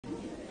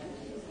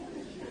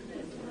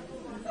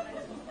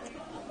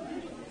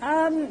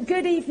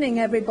Good evening,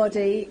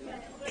 everybody.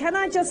 Can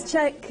I just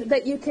check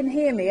that you can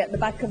hear me at the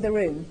back of the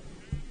room?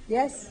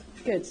 Yes?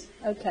 Good.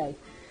 Okay.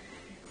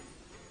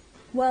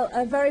 Well,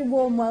 a very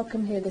warm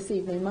welcome here this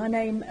evening. My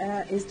name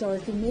is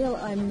Dorothy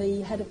Miell. I'm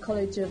the Head of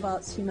College of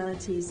Arts,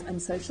 Humanities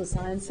and Social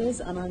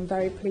Sciences, and I'm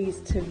very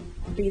pleased to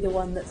be the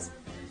one that's...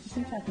 I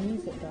seem to have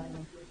music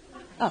going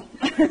on.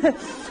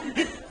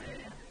 Oh.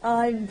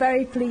 I'm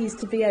very pleased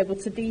to be able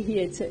to be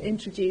here to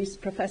introduce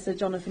Professor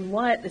Jonathan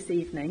Wyatt this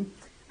evening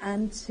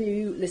and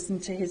to listen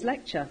to his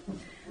lecture.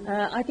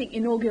 I think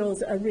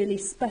inaugurals are really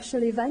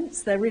special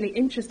events. They're really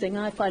interesting.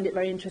 I find it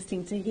very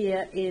interesting to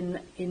hear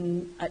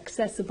in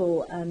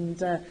accessible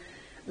and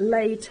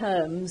lay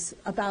terms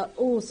about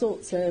all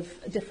sorts of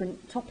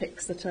different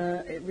topics that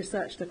are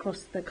researched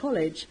across the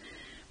college.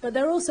 But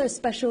they're also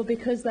special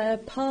because they're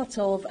part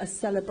of a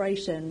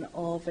celebration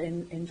of,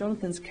 in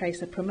Jonathan's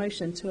case, a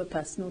promotion to a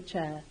personal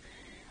chair.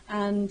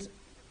 And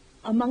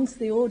amongst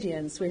the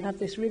audience, we have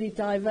this really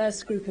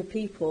diverse group of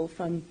people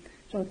from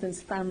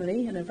Jonathan's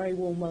family, and a very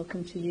warm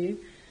welcome to you,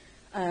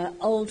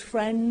 old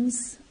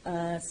friends,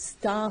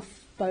 staff,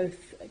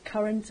 both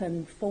current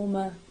and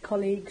former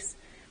colleagues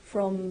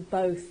from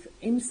both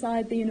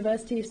inside the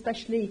university,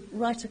 especially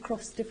right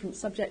across different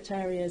subject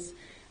areas,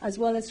 as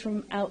well as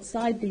from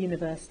outside the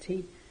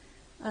university,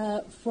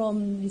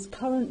 from his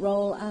current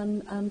role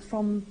and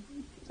from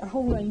a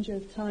whole range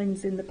of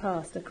times in the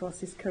past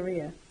across his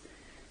career.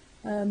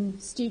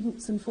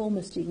 Students and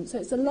former students. So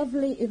it's a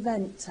lovely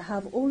event to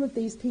have all of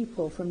these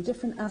people from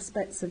different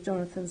aspects of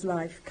Jonathan's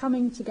life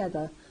coming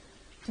together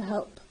to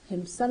help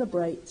him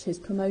celebrate his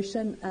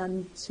promotion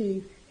and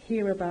to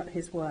hear about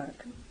his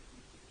work.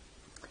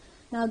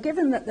 Now,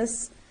 given that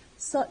there's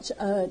such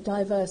a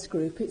diverse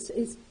group,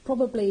 it's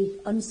probably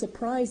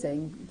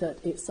unsurprising that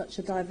it's such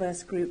a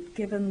diverse group,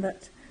 given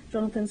that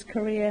Jonathan's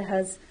career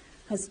has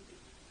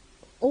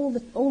all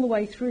the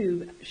way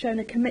through shown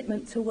a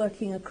commitment to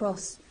working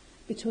across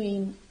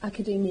between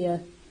academia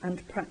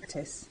and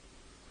practice.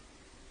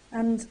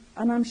 And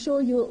I'm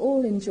sure you'll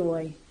all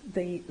enjoy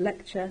the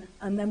lecture,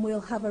 and then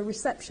we'll have a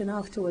reception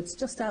afterwards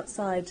just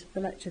outside the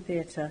lecture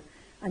theatre,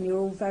 and you're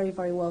all very,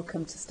 very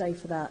welcome to stay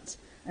for that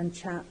and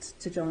chat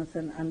to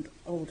Jonathan and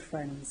old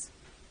friends.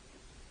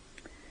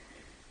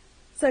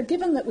 So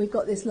given that we've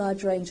got this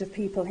large range of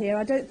people here,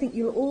 I don't think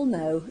you'll all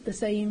know the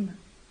same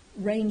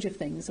range of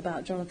things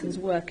about Jonathan's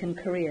work and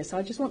career, so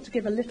I just want to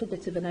give a little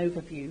bit of an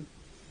overview.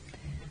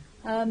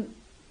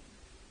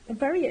 A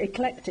very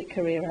eclectic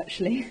career,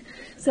 actually.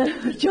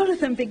 So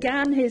Jonathan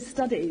began his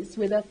studies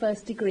with a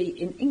first degree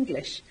in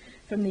English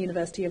from the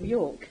University of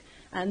York,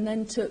 and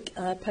then took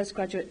a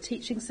postgraduate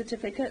teaching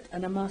certificate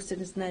and a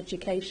master's in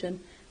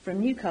education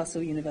from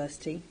Newcastle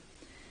University.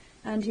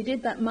 And he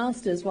did that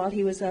master's while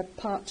he was a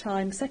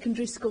part-time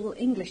secondary school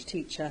English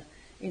teacher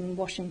in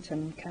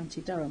Washington,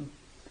 County Durham.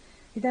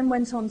 He then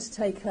went on to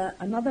take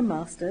another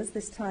master's,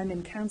 this time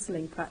in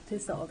counselling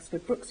practice at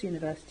Oxford Brookes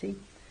University,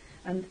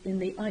 and in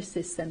the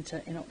ISIS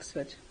Centre in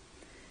Oxford.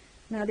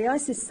 Now, the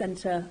ISIS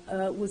Centre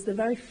was the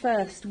very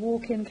first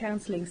walk-in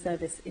counselling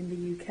service in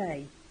the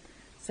UK,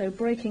 so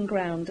breaking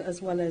ground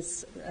as well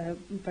as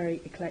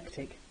very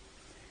eclectic.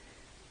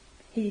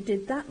 He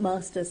did that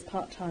master's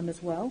part-time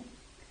as well,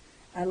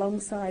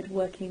 alongside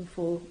working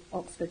for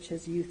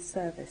Oxfordshire's Youth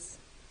Service.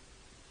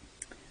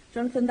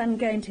 Jonathan then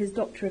gained his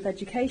Doctor of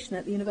Education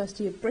at the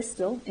University of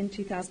Bristol in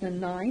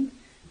 2009,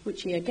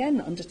 which he again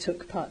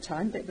undertook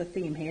part-time, bit of a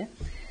theme here,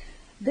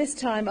 this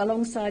time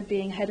alongside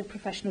being Head of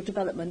Professional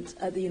Development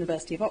at the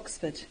University of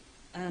Oxford,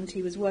 and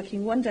he was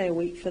working 1 day a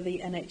week for the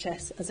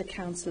NHS as a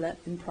counsellor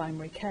in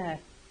primary care.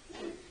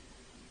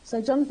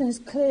 So Jonathan is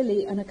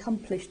clearly an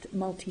accomplished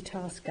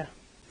multitasker,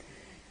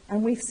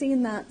 and we've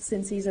seen that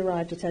since he's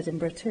arrived at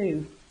Edinburgh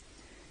too.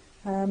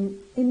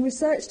 In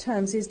research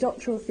terms, his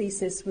doctoral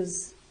thesis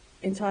was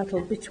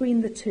entitled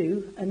Between the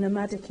Two, a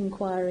Nomadic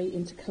Inquiry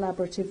into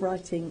Collaborative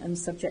Writing and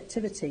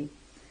Subjectivity,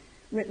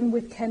 written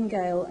with Ken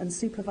Gale and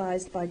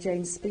supervised by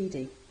Jane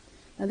Speedy.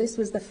 Now, this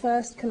was the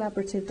first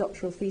collaborative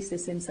doctoral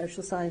thesis in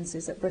social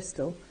sciences at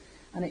Bristol,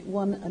 and it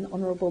won an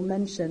honourable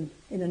mention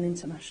in an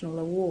international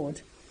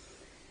award.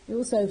 It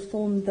also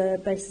formed the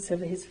basis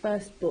of his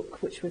first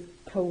book, which was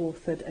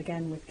co-authored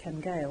again with Ken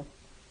Gale.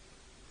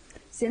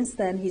 Since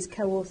then, he's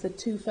co-authored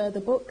 2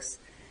 further books,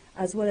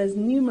 as well as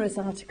numerous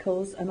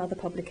articles and other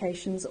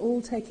publications,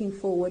 all taking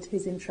forward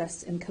his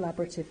interests in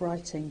collaborative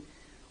writing,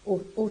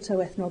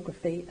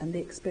 autoethnography and the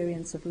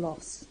experience of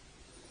loss.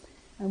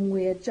 And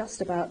we're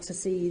just about to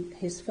see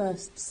his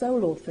first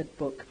sole-authored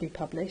book be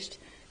published,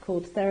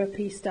 called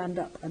Therapy,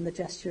 Stand-Up and the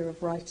Gesture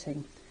of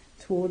Writing,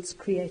 Towards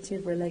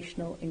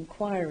Creative-relational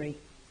Inquiry.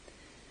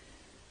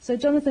 So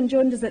Jonathan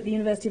joined us at the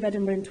University of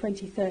Edinburgh in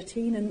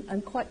 2013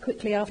 and quite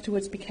quickly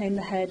afterwards became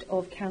the head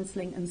of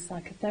counselling and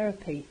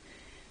psychotherapy.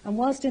 And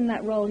whilst in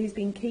that role, he's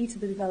been key to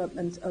the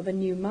development of a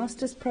new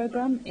master's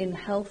programme in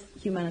health,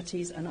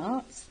 humanities and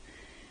arts,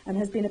 and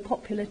has been a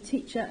popular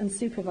teacher and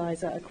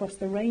supervisor across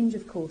the range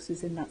of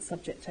courses in that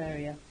subject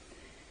area.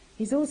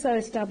 He's also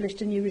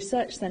established a new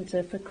research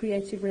centre for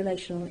creative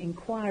relational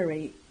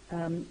inquiry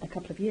a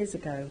couple of years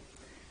ago,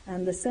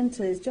 And the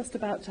Centre is just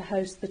about to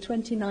host the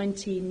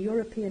 2019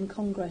 European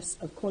Congress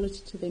of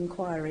Qualitative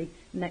Inquiry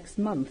next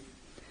month.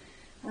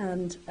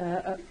 And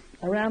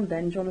around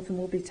then, Jonathan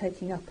will be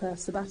taking up a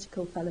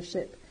sabbatical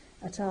fellowship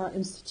at our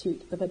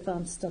Institute of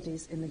Advanced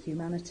Studies in the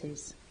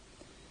Humanities.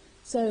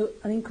 So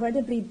an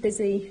incredibly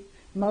busy,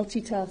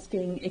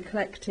 multitasking,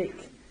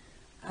 eclectic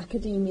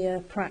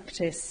academia,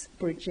 practice,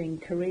 bridging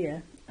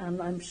career.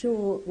 And I'm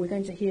sure we're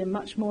going to hear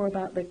much more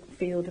about the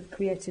field of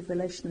creative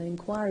relational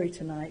inquiry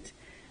tonight.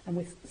 And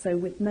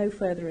with no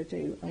further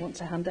ado, I want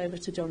to hand over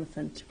to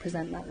Jonathan to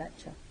present that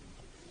lecture.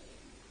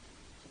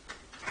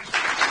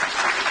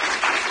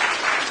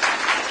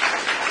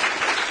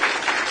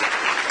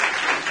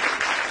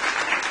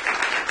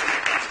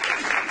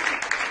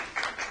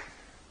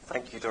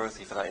 Thank you,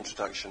 Dorothy, for that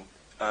introduction.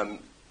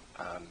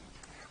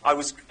 I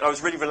was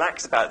really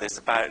relaxed about this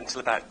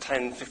until about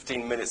 10,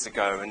 15 minutes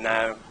ago, and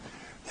now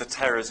the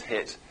terror's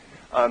hit.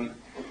 Can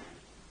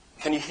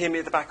you hear me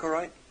at the back all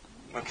right?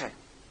 Okay.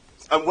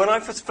 When I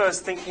was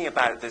first thinking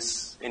about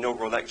this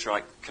inaugural lecture,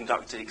 I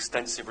conducted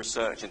extensive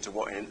research into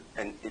what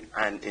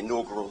an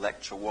inaugural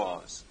lecture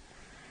was.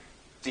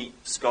 Deep,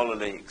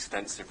 scholarly,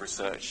 extensive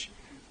research,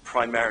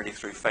 primarily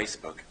through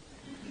Facebook.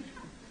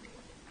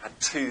 I had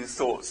two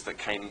thoughts that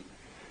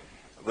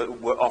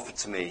were offered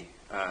to me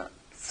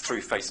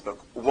through Facebook.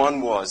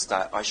 One was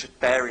that I should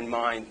bear in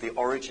mind the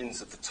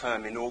origins of the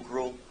term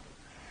inaugural,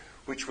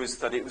 which was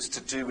that it was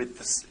to do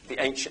with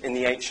in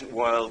the ancient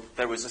world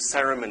there was a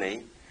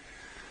ceremony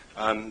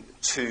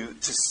to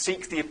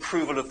seek the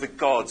approval of the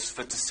gods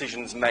for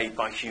decisions made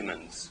by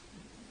humans.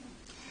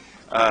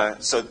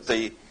 So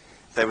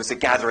there was a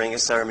gathering, a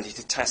ceremony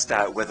to test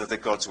out whether the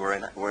gods were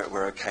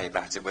okay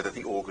about it, whether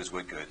the augurs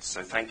were good.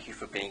 So thank you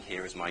for being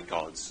here as my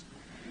gods.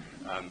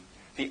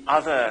 The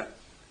other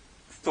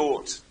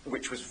thought,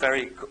 which was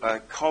very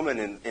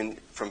common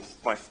from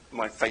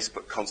my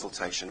Facebook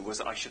consultation, was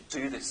that I should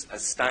do this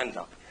as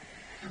stand-up.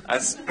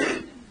 As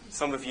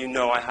some of you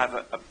know, I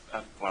have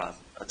well,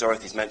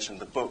 Dorothy's mentioned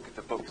the book.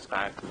 The book is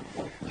about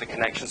the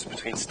connections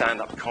between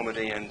stand-up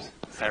comedy and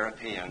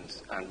therapy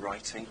and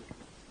writing.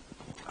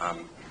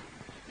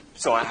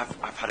 So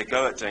I've had a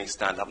go at doing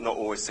stand-up, not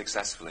always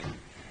successfully.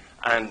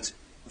 And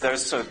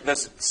there's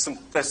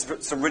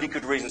some really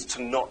good reasons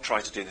to not try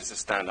to do this as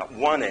stand-up.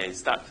 One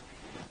is that,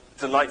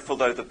 delightful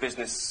though the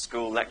business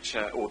school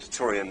lecture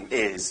auditorium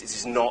is, it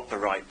is not the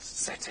right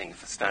setting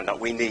for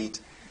stand-up. We need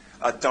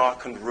a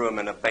darkened room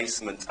and a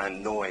basement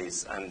and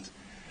noise.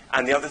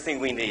 And the other thing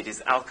we need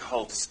is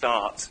alcohol to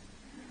start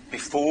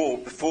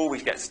before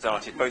we get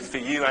started, both for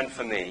you and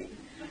for me,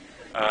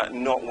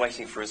 not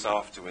waiting for us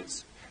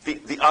afterwards.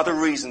 The other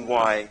reason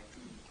why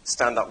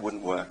stand-up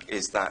wouldn't work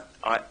is that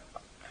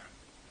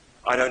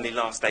I'd only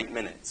last 8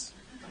 minutes,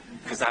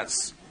 because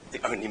that's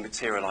the only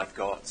material I've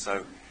got.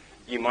 So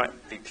you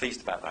might be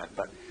pleased about that,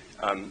 but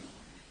I'm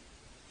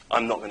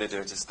not going to do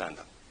it as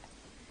stand-up.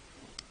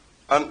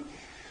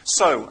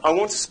 So I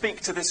want to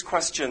speak to this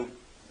question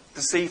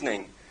this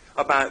evening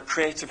about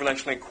creative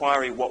relational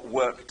inquiry. What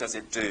work does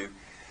it do?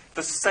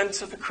 The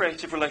Centre for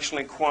Creative Relational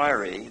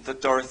Inquiry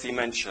that Dorothy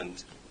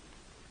mentioned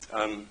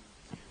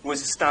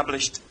was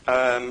established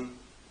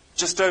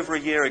just over a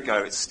year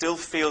ago. It still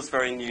feels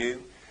very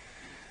new.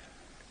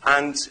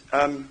 And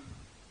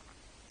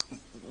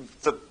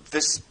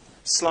this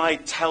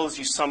slide tells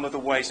you some of the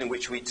ways in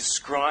which we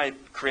describe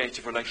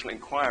creative relational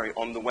inquiry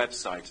on the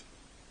website.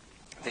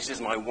 This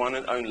is my one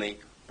and only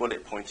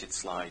bullet-pointed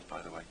slide,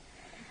 by the way.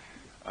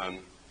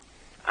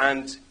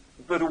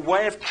 But a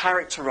way of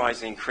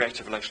characterizing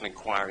creative relational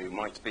inquiry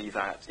might be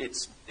that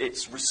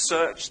it's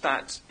research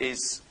that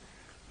is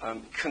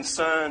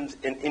concerned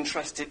and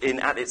interested in,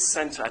 at its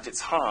center, at its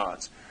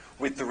heart,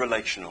 with the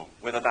relational,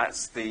 whether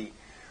that's the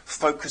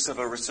focus of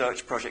a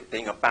research project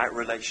being about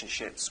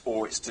relationships,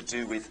 or it's to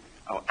do with,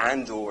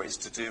 or it's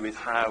to do with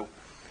how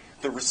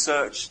the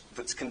research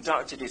that's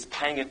conducted is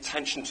paying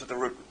attention to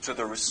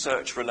the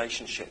research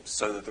relationships,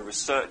 so that the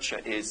researcher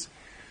is,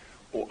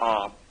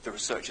 the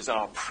researchers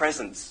are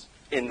present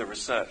in the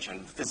research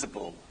and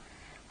visible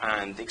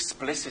and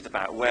explicit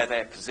about where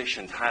they're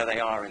positioned, how they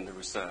are in the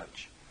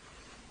research.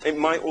 It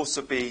might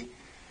also be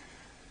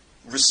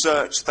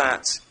research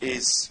that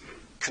is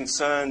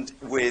concerned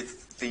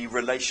with the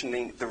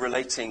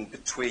relating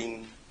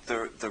between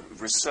the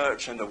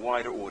research and the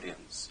wider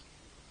audience.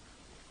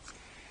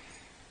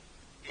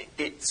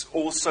 It's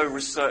also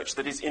research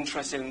that is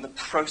interested in the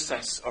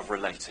process of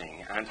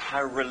relating and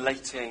how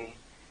relating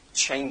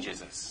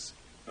changes us.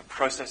 The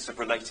process of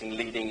relating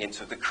leading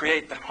into the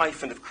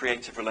hyphen of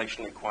creative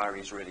relational inquiry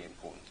is really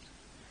important.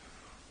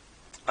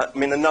 I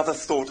mean, another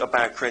thought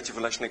about creative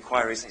relational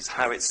inquiries is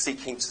how it's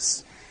seeking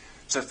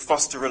to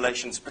foster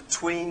relations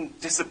between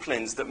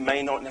disciplines that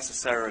may not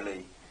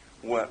necessarily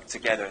work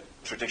together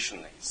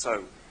traditionally.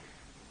 So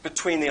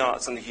between the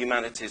arts and the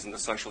humanities and the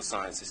social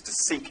sciences, to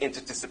seek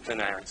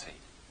interdisciplinarity.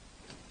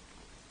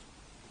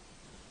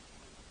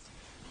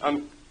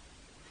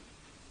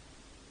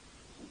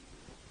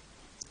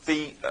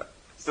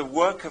 The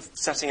work of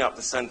setting up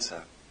the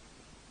centre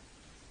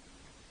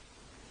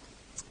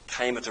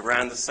came at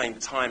around the same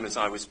time as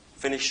I was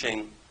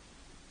finishing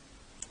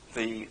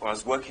I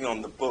was working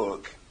on the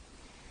book,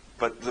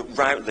 but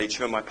Routledge,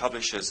 who are my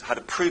publishers, had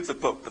approved the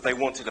book, but they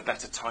wanted a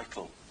better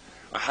title.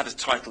 I had a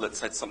title that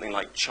said something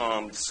like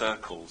Charmed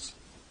Circles,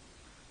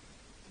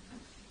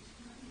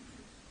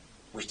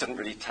 which didn't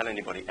really tell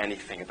anybody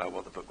anything about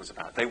what the book was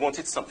about. They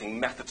wanted something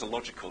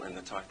methodological in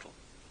the title.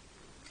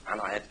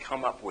 And I had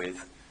come up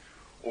with,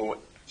 or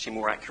actually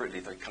more accurately,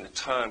 the kind of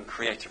term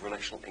creative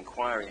relational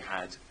inquiry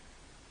had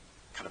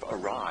kind of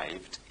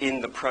arrived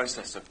in the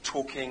process of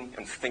talking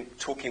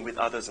with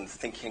others and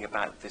thinking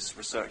about this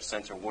research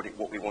centre and what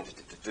we wanted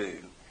it to do.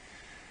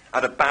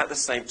 At about the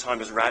same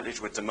time as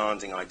Routledge were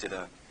demanding I did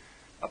a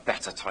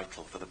better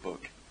title for the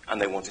book, and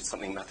they wanted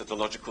something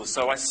methodological.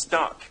 So I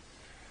stuck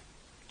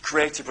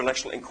creative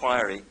relational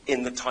inquiry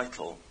in the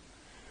title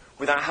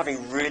without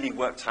having really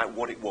worked out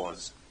what it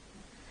was.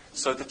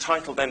 So the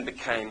title then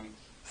became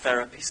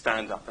Therapy,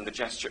 Stand-Up and the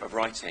Gesture of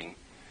Writing,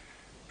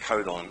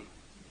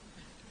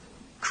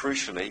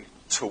 crucially,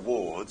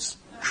 towards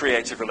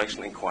creative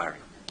relational inquiry.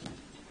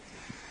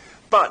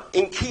 But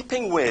in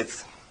keeping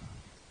with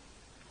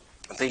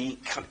the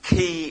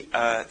key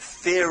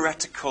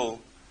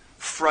theoretical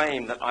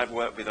frame that I've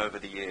worked with over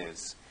the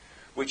years,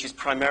 which is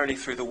primarily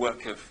through the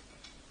work of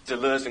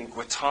Deleuze and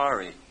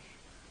Guattari,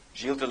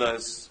 Gilles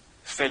Deleuze,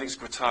 Félix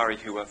Guattari,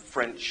 who are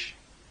French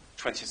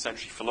 20th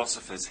century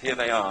philosophers. Here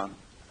they are.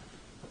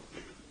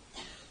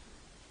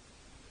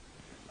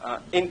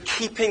 In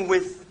keeping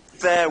with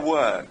their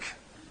work,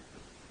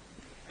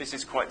 this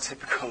is quite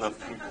typical of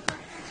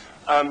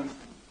them,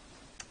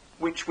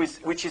 which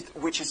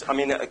is, I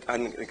mean,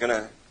 I'm going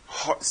to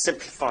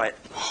simplify it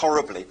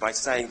horribly by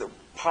saying that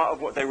part of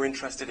what they were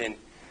interested in,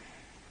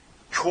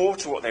 core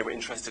to what they were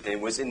interested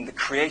in, was in the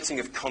creating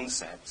of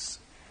concepts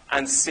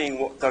and seeing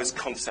what those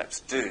concepts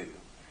do.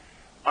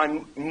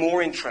 I'm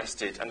more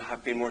interested, and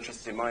have been more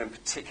interested in my own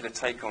particular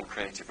take on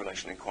creative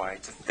relational inquiry,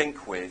 to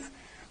think with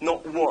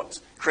not what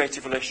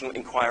creative relational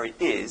inquiry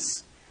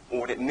is or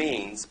what it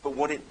means, but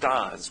what it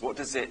does. What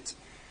does it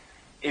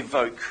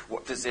evoke?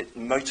 What does it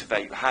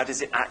motivate? How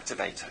does it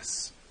activate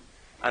us?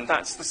 And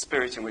that's the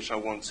spirit in which I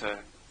want to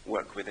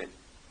work with it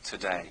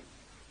today.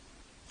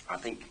 I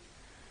think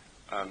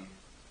I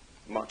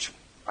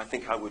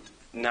would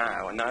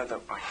now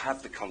that I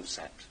have the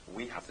concept,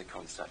 we have the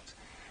concept,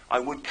 I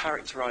would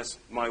characterize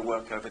my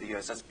work over the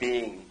years as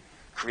being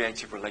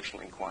creative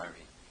relational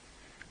inquiry.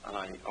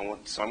 And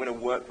so I'm going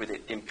to work with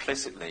it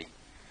implicitly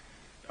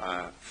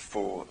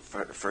for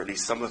at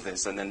least some of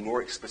this, and then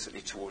more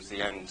explicitly towards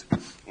the end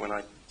when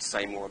I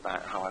say more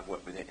about how I've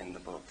worked with it in the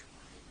book.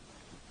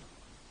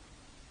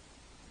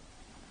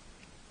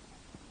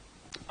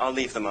 I'll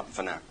leave them up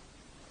for now.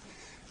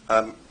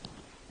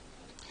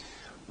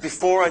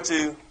 Before I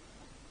do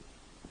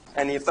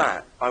any of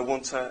that,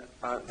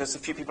 there's a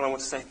few people I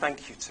want to say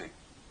thank you to.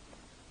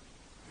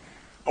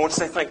 I want to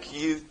say thank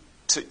you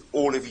to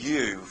all of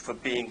you for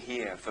being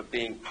here, for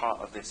being part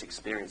of this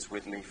experience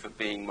with me, for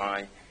being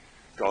my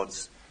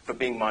gods, for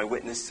being my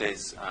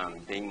witnesses,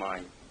 being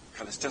my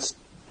kind of just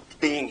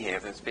being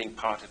here, being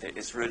part of it.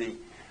 It's really,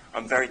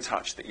 I'm very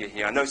touched that you're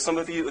here. I know some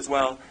of you as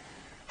well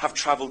have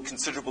travelled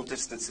considerable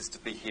distances to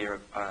be here.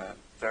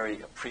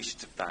 Very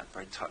appreciative of that,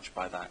 very touched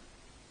by that.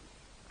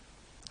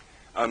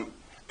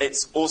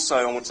 It's also,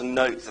 I want to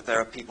note that there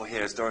are people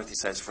here, as Dorothy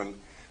says, from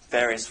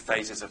various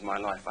phases of my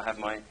life. I have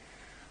my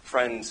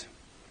friend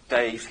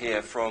Dave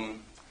here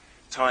from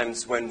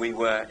times when we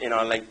were in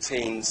our late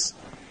teens,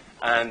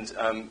 and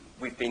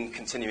we've been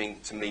continuing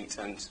to meet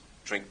and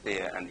drink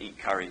beer and eat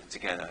curry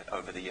together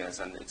over the years,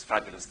 and it's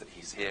fabulous that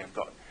he's here. I've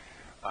got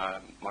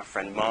my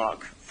friend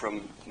Mark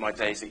from my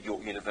days at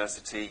York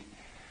University,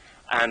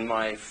 and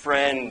my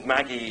friend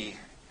Maggie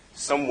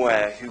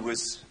somewhere, we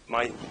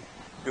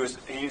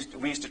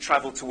used to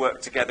travel to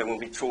work together when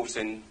we taught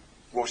in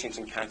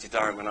Washington County,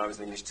 Durham, when I was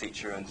an English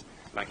teacher, and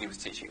Maggie was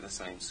teaching at the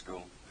same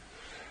school.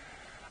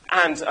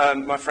 And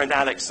my friend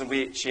Alex,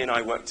 and she and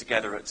I worked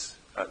together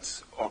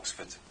at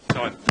Oxford.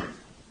 So I'm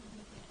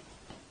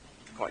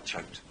quite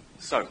choked.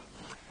 So,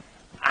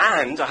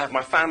 and I have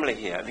my family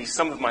here, at least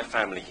some of my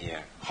family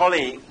here.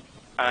 Holly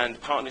and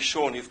partner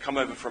Sean, who've come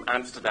over from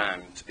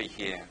Amsterdam to be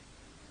here.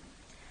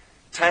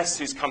 Tess,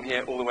 who's come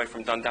here all the way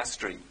from Dundas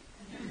Street.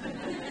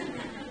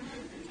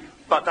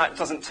 But that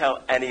doesn't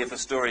tell any of the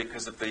story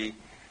because of the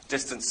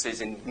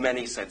distances in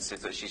many senses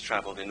that she's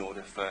travelled in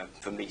order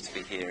for me to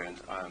be here. And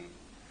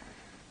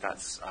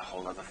that's a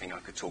whole other thing I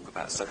could talk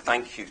about. So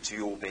thank you to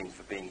you all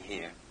for being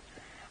here.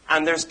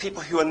 And there's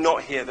people who are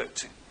not here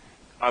that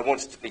I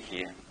wanted to be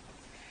here.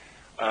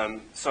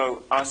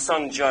 So our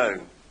son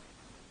Joe,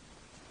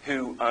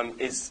 who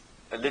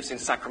lives in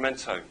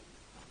Sacramento,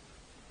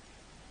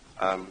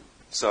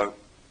 so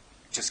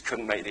just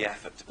couldn't make the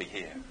effort to be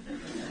here.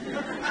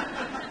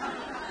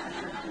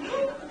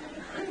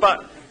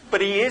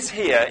 But he is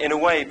here in a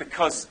way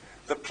because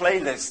the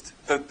playlist,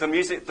 the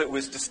music that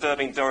was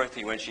disturbing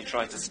Dorothy when she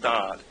tried to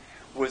start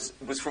was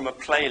from a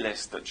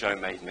playlist that Joe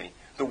made me.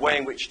 The way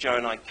in which Joe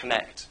and I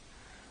connect,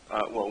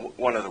 well,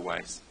 one of the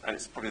ways, and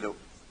it's probably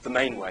the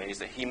main way is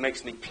that he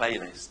makes me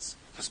playlists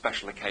for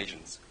special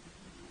occasions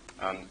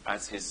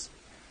as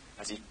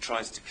he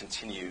tries to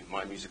continue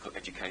my musical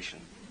education.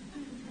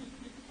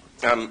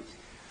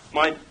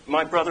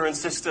 My brother and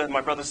sister,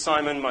 my brother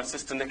Simon, my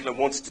sister Nicola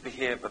wanted to be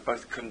here, but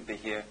both couldn't be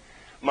here.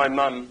 My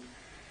mum,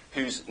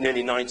 who's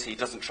nearly 90,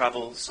 doesn't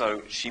travel,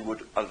 so she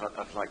would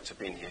have liked to have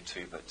been here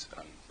too,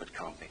 but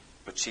can't be.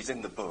 But she's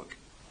in the book.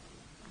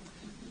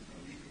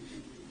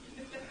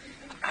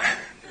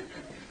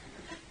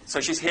 So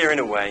she's here in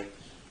a way.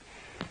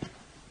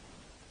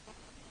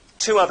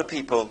 Two other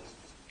people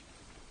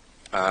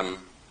I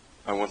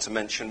want to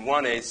mention.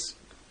 One is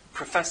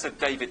Professor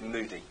David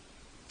Moody,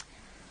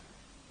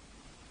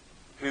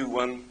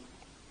 who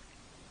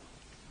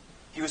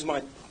he was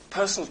my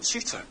personal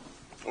tutor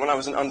when I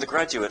was an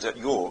undergraduate at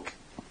York,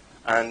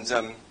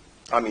 and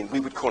I mean, we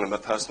would call him a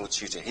personal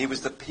tutor. He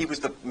was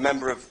the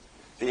member of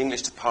the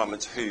English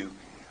department who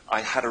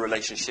I had a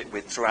relationship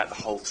with throughout the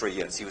whole 3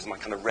 years. He was my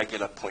kind of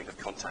regular point of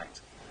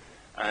contact,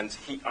 and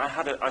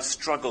I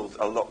struggled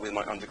a lot with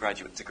my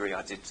undergraduate degree.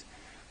 I did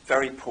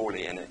very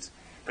poorly in it,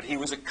 but he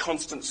was a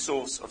constant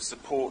source of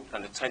support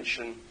and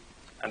attention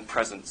and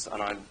presence,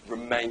 and I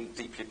remain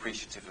deeply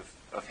appreciative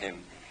of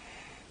him.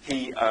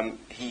 We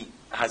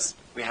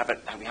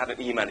had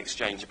an email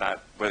exchange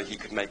about whether he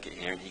could make it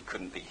here, and he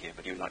couldn't be here,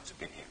 but he would like to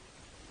be here.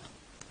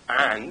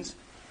 And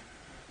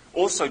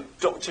also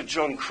Dr.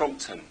 John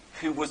Crompton,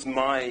 who was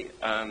my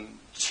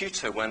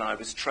tutor when I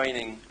was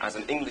training as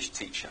an English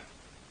teacher.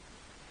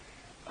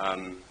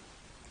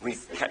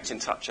 We've kept in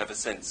touch ever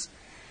since.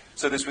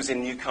 So this was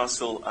in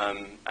Newcastle,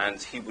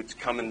 and he would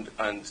come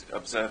and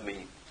observe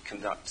me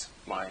conduct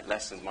my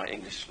lessons, my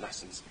English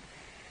lessons.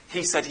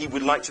 He said he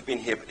would like to have been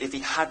here, but if he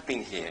had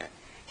been here,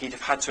 he'd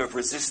have had to have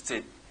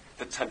resisted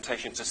the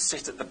temptation to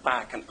sit at the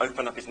back and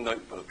open up his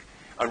notebook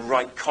and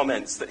write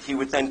comments that he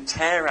would then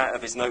tear out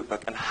of his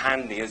notebook and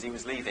hand me as he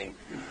was leaving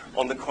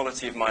on the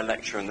quality of my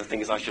lecture and the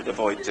things I should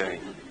avoid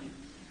doing.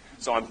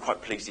 So I'm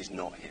quite pleased he's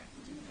not here.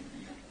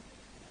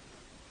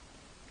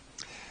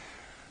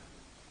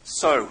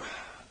 So,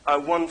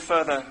 one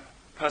further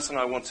person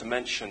I want to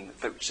mention,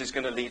 which is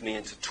going to lead me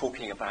into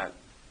talking about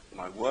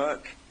my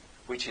work,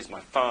 which is my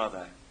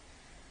father.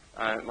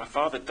 My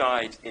father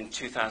died in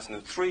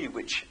 2003,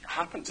 which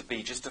happened to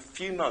be just a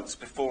few months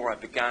before I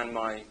began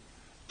my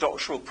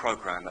doctoral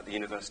program at the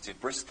University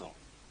of Bristol.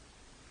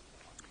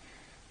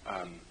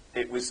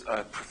 It was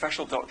a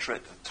professional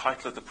doctorate. The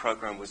title of the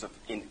program was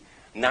in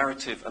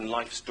Narrative and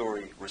Life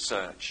Story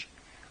Research,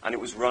 and it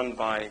was run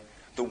by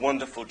the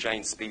wonderful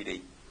Jane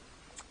Speedy.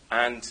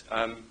 And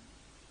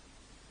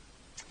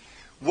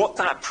what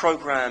that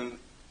program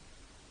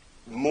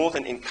more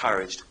than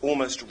encouraged,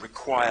 almost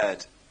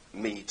required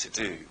me to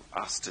do,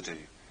 us to do,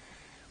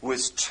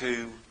 was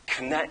to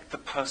connect the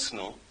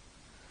personal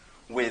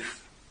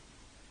with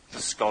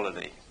the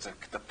scholarly,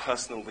 the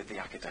personal with the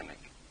academic.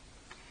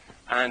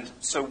 And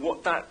so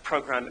what that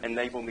program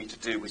enabled me to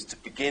do was to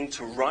begin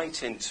to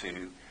write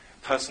into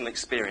personal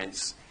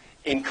experience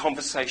in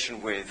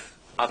conversation with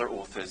other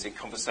authors, in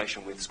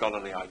conversation with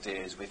scholarly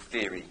ideas, with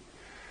theory.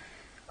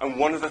 And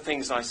one of the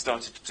things I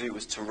started to do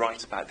was to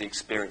write about the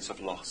experience of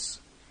loss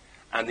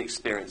and the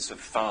experience of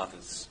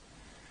fathers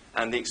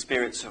and the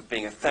experience of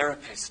being a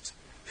therapist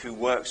who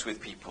works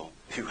with people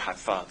who have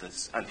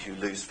fathers and who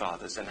lose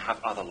fathers and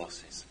have other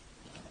losses.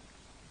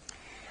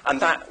 And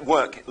that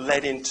work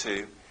led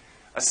into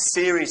a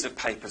series of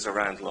papers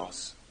around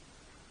loss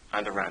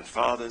and around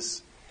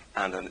fathers,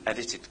 and an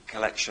edited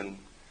collection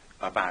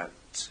about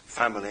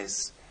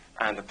families,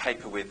 and a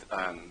paper with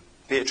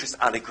Beatrice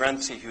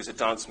Allegranti, who's a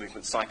dance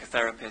movement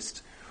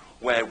psychotherapist,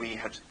 where we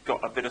had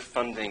got a bit of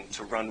funding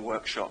to run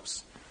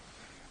workshops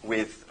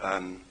with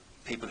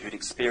people who'd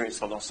experienced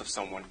the loss of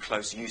someone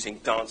close, using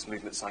dance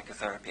movement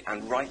psychotherapy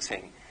and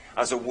writing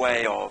as a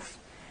way of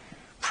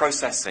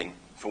processing,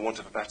 for want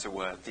of a better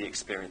word, the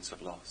experience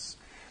of loss.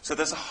 So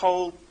there's a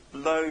whole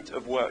load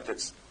of work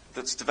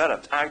that's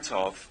developed out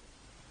of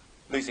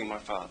losing my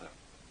father.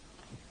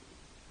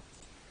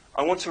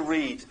 I want to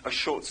read a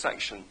short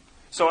section.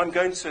 So I'm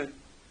going to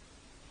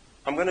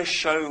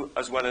show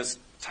as well as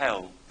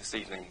tell this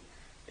evening,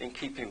 in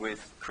keeping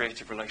with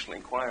creative-relational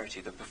inquiry,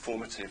 the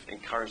performative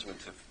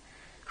encouragement of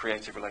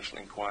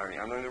creative-relational inquiry.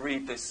 I'm going to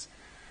read this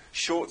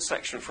short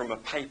section from a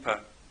paper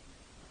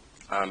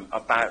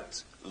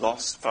about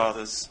loss,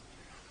 fathers,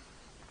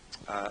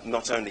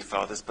 not only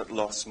fathers, but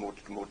loss more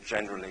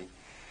generally.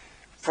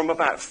 From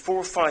about 4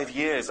 or 5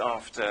 years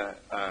after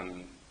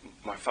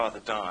my father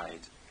died,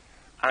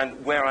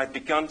 and where I'd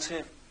begun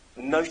to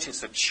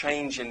notice a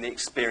change in the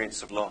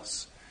experience of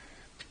loss,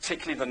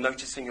 particularly the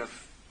noticing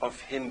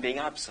of him being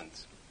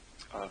absent,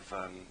 of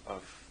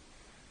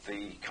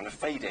the kind of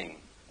fading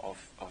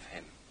of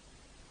him.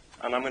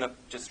 And I'm going to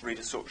just read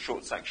a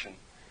short section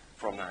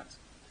from that.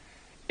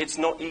 It's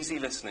not easy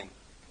listening.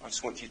 I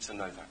just want you to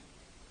know that.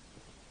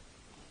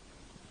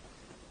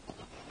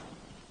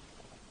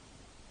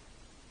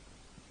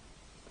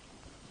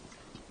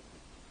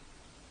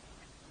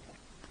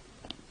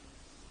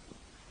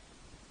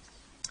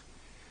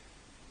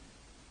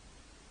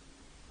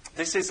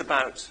 This is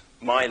about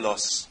my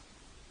loss,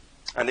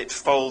 and it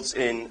folds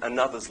in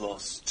another's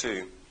loss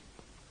too.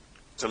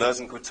 Deleuze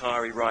and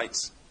Guattari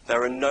writes,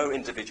 "There are no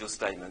individual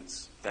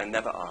statements, there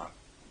never are.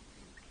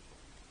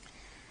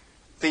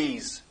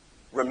 These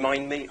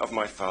remind me of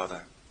my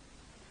father,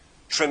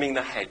 trimming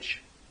the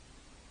hedge.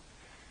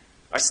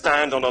 I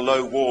stand on a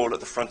low wall at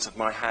the front of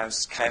my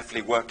house,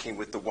 carefully working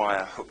with the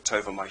wire hooked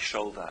over my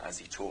shoulder as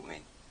he taught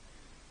me.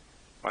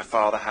 My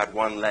father had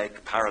one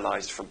leg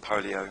paralyzed from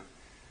polio.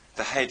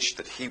 The hedge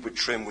that he would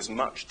trim was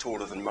much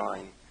taller than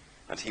mine,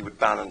 and he would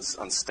balance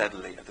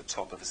unsteadily at the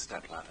top of a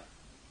stepladder.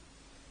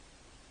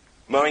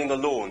 Mowing the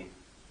lawn,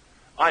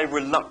 I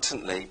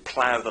reluctantly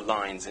plough the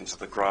lines into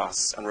the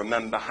grass and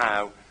remember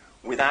how,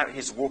 without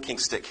his walking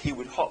stick, he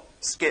would hop,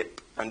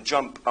 skip, and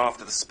jump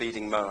after the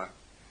speeding mower.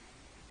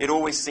 It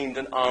always seemed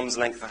an arm's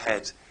length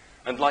ahead,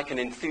 and like an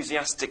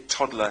enthusiastic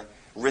toddler,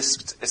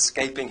 risked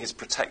escaping his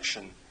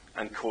protection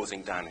and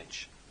causing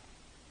damage.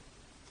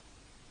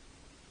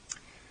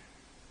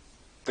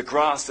 The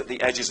grass at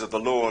the edges of the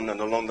lawn and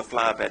along the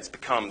flower beds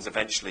becomes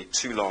eventually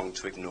too long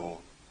to ignore.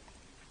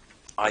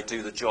 I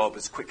do the job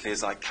as quickly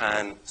as I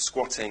can,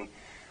 squatting,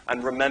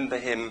 and remember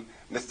him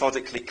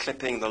methodically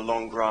clipping the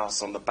long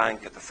grass on the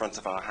bank at the front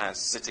of our house,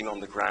 sitting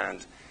on the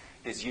ground,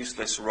 his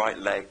useless right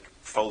leg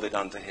folded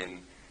under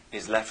him,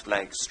 his left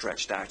leg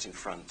stretched out in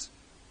front.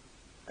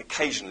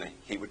 Occasionally,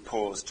 he would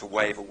pause to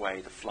wave away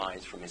the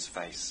flies from his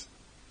face.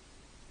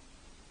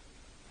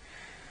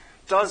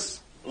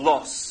 Does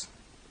loss,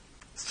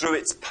 through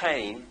its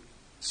pain,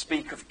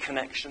 speak of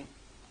connection?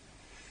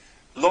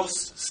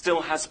 Loss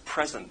still has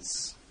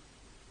presence.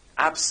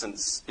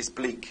 Absence is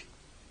bleak,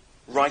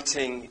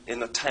 writing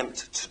in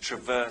attempt to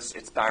traverse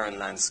its barren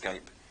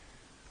landscape.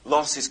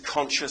 Loss is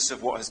conscious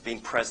of what has been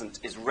present,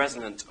 is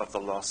resonant of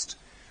the lost.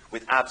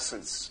 With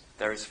absence,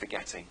 there is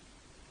forgetting.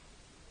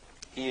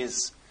 He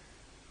is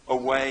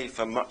away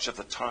for much of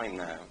the time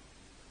now,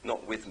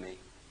 not with me,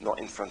 not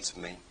in front of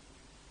me.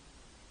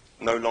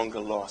 No longer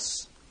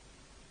loss,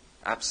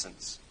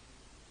 absence.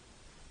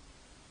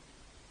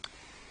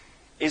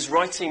 Is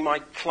writing my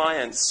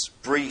client's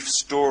brief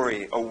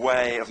story a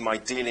way of my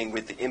dealing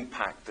with the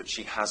impact that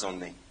she has on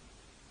me?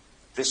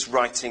 This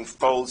writing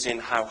folds in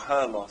how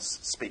her loss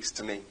speaks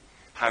to me,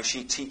 how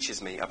she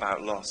teaches me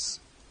about loss.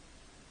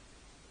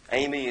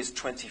 Amy is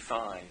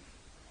 25.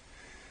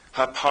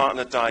 Her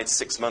partner died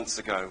 6 months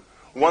ago.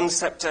 One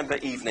September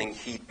evening,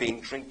 he'd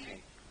been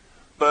drinking.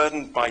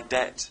 Burdened by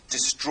debt,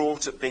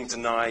 distraught at being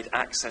denied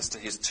access to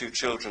his 2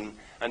 children,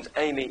 and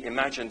Amy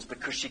imagines,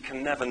 because she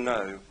can never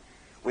know,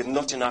 with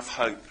not enough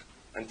hope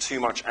and too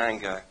much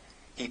anger,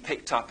 he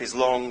picked up his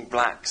long,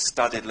 black,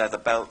 studded leather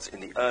belt in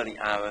the early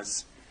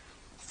hours,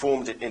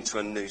 formed it into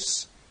a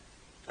noose,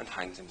 and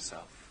hanged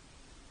himself.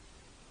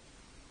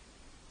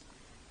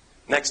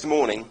 Next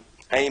morning,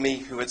 Amy,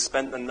 who had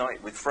spent the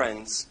night with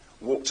friends,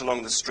 walked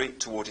along the street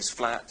toward his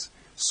flat,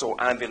 saw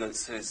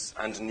ambulances,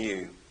 and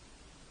knew.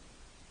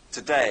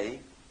 Today,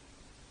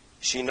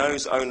 she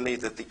knows only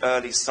that the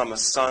early summer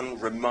sun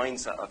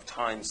reminds her of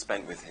time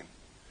spent with him,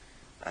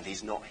 and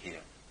he's not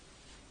here.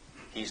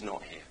 He's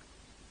not here.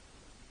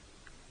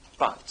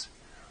 But,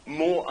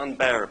 more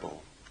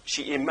unbearable,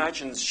 she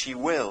imagines she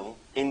will,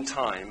 in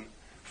time,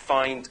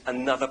 find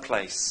another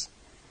place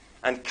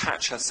and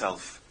catch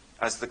herself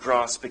as the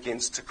grass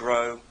begins to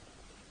grow,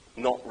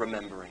 not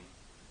remembering.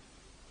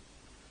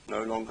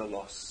 No longer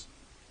loss,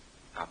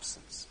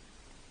 absence.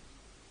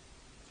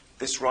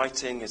 This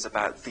writing is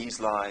about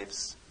these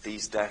lives,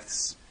 these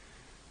deaths,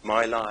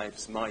 my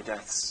lives, my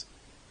deaths,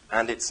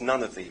 and it's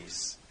none of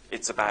these.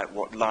 It's about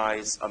what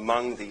lies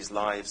among these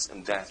lives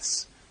and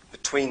deaths,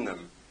 between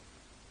them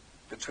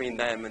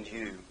and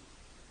you.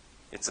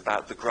 It's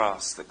about the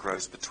grass that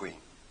grows between.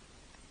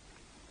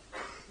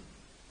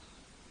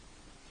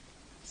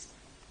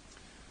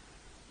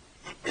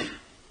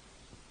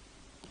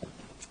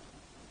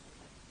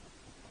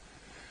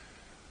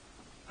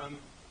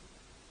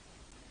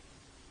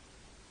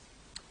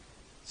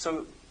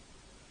 So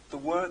the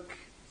work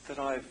that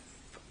I've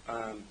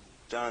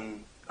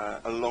done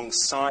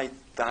alongside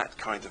that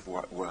kind of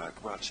work,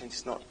 well, actually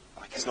it's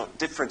not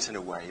different in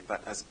a way,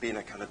 but has been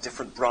a kind of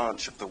different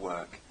branch of the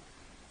work,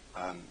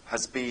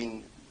 has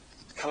been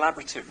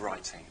collaborative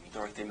writing.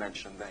 Dorothy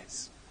mentioned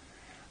this.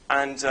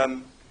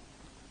 And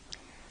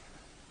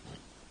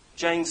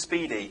Jane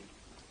Speedy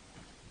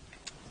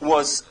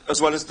was, as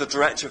well as the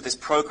director of this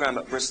program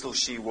at Bristol,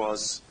 she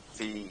was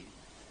the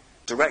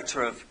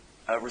director of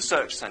a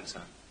research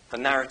centre, the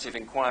Narrative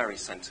Inquiry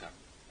Centre.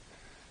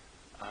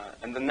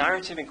 And the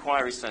Narrative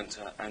Inquiry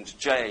Centre and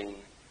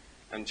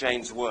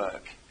Jane's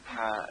work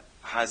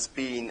has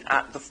been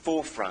at the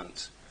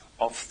forefront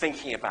of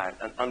thinking about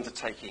and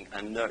undertaking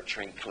and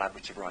nurturing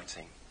collaborative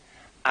writing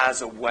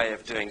as a way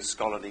of doing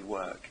scholarly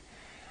work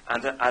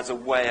and as a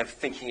way of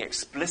thinking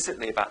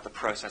explicitly about the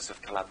process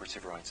of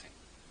collaborative writing.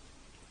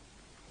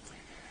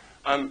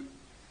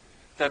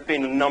 There have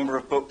been a number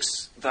of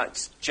books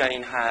that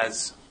Jane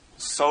has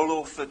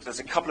sole-authored. There's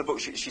a couple of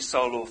books she's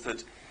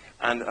sole-authored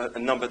and a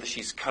number that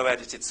she's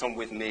co-edited, some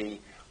with me,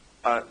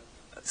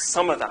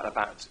 some of that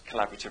about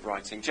collaborative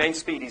writing. Jane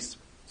Speedy's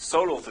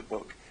sole-authored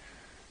book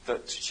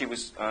that she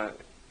was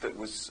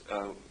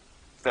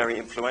very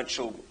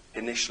influential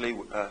initially.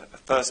 Her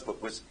first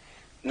book was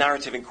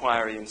Narrative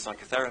Inquiry in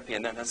Psychotherapy,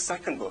 and then her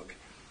second book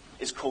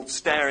is called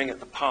Staring at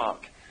the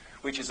Park,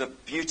 which is a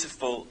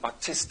beautiful,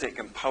 artistic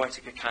and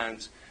poetic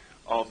account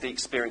of the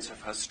experience of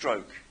her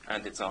stroke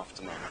and its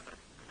aftermath.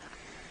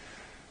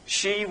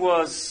 She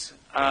was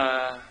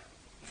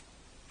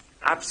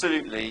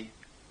absolutely,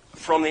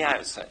 from the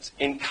outset,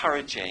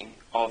 encouraging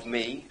of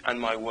me and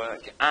my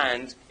work,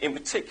 and in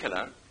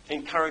particular,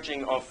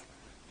 encouraging of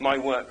my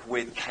work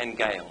with Ken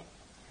Gale.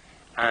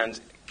 And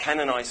Ken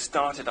and I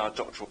started our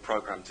doctoral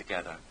program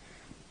together,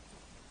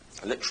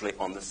 literally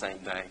on the same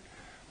day.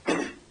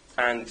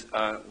 And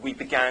we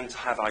began to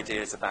have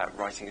ideas about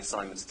writing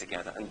assignments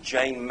together. And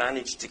Jane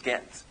managed to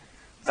get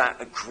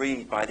that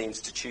agreed by the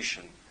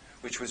institution,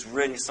 which was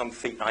really some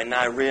feat. I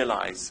now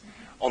realise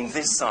on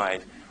this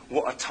side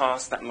what a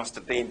task that must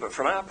have been. But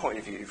from our point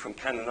of view, from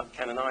Ken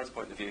and I's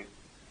point of view,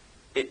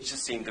 it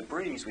just seemed a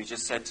breeze. We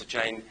just said to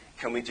Jane,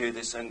 can we do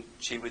this? And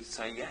she would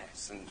say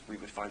yes, and we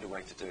would find a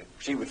way to do it.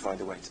 She would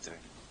find a way to do it.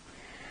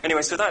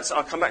 Anyway, so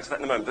I'll come back to that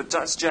in a moment, but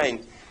that's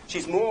Jane.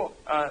 She's more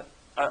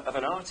of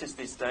an artist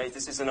these days.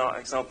 This is an art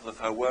example of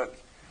her work.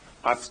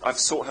 I've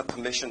sought her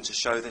permission to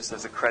show this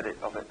as a credit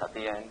of it at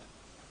the end.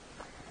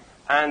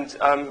 And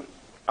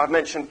I've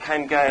mentioned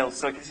Ken Gale.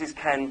 So this is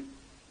Ken.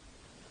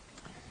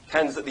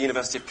 Ken's at the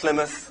University of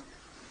Plymouth.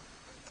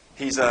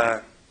 He's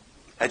an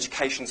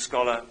education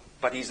scholar,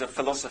 but he's a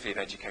philosophy of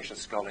education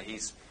scholar.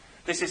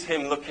 This is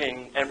him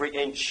looking every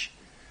inch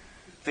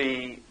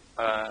the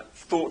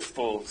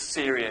thoughtful,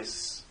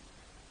 serious,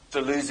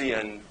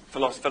 Deleuzian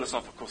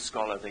philosophical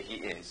scholar that he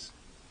is.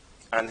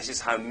 And this is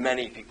how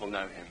many people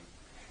know him.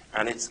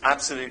 And it's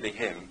absolutely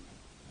him.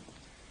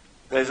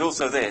 There's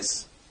also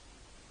this,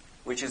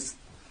 which is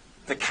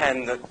the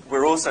Ken that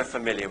we're also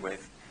familiar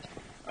with,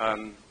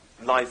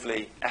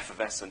 lively,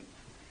 effervescent.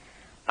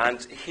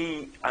 And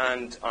he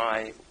and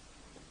I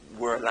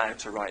were allowed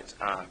to write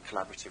our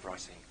collaborative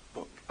writing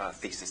book,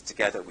 thesis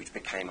together, which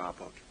became our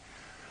book.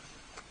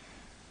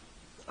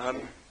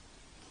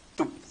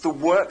 The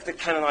work that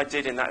Ken and I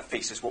did in that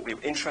thesis, what we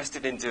were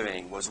interested in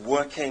doing was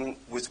putting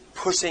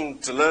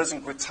Deleuze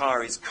and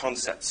Guattari's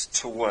concepts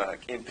to work,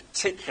 in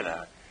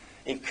particular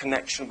in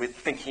connection with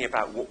thinking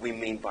about what we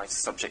mean by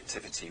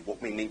subjectivity, what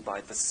we mean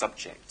by the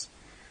subject,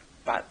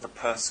 about the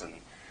person,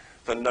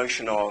 the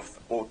notion of,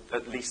 or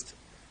at least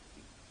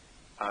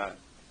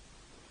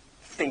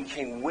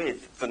thinking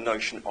with the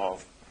notion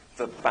of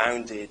the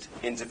bounded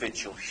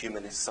individual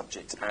humanist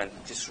subject and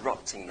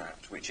disrupting that,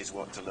 which is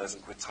what Deleuze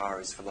and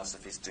Guattari's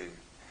philosophies do.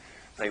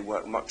 They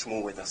work much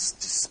more with a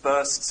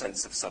dispersed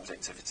sense of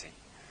subjectivity,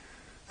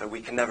 that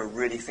we can never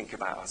really think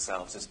about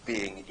ourselves as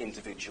being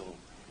individual,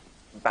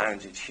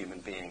 bounded human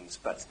beings,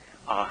 but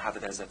have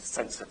it as a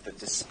sense of the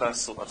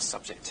dispersal of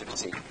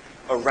subjectivity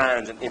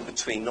around and in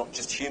between not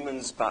just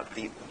humans, but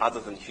the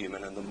other than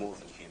human and the more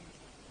than human.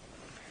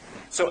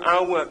 So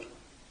our work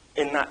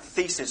in that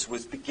thesis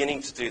was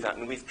beginning to do that,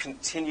 and we've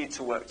continued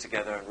to work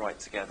together and write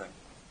together.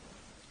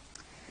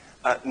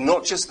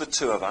 Not just the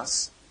two of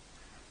us,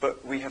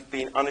 but we have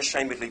been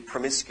unashamedly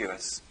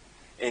promiscuous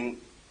in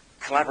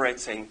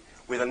collaborating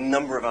with a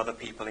number of other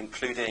people,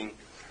 including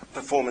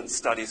performance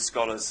studies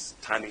scholars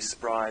Tammy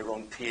Spry,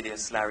 Ron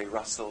Pelias, Larry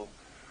Russell.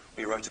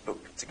 We wrote a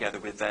book together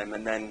with them,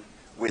 and then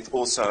with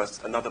also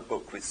another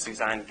book with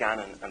Suzanne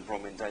Gannon and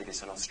Bronwyn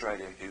Davis in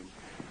Australia, who,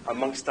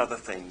 amongst other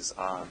things,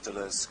 are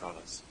Deleuze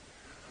scholars.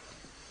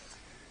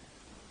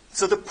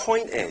 So the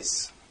point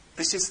is,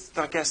 this is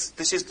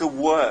the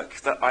work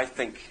that I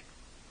think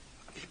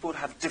people would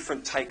have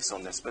different takes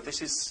on this, but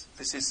this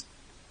is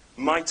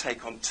my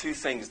take on two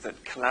things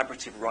that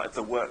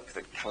the work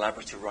that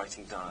collaborative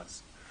writing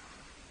does.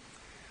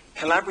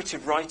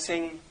 Collaborative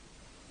writing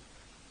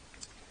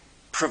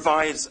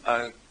provides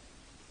a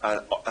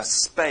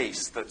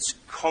space that's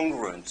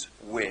congruent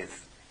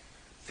with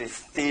the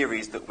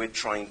theories that we're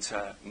trying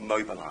to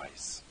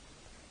mobilize.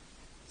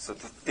 So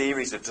the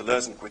theories of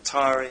Deleuze and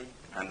Guattari,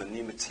 and the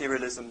new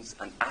materialisms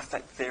and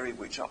affect theory,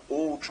 which are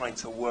all trying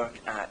to work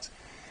at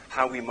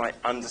how we might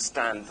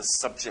understand the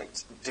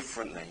subject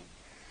differently.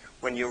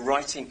 When you're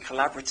writing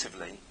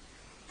collaboratively,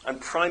 and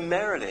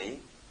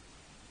primarily,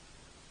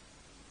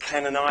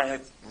 Ken and I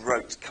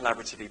wrote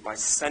collaboratively by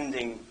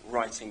sending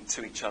writing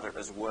to each other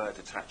as word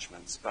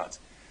attachments, but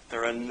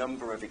there are a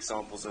number of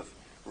examples of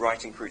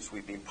writing groups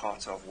we've been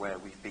part of where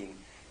we've been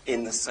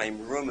in the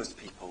same room as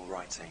people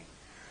writing.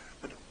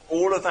 But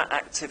all of that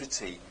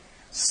activity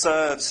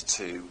serves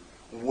to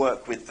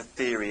work with the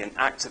theory and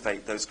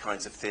activate those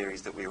kinds of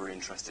theories that we were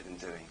interested in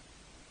doing.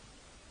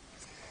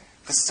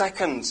 The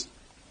second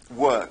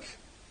work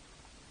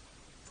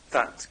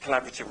that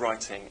collaborative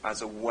writing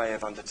as a way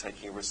of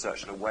undertaking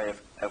research and a way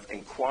of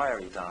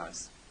inquiry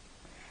does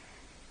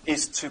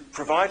is to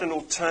provide an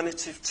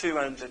alternative to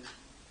and a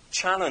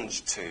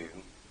challenge to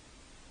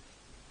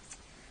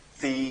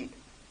the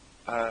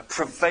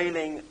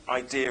prevailing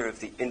idea of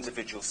the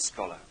individual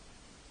scholar.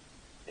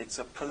 It's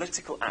a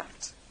political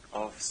act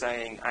of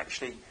saying,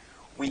 actually,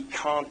 we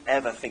can't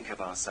ever think of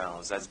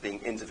ourselves as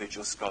being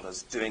individual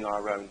scholars doing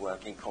our own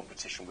work in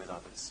competition with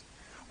others.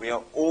 We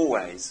are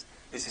always,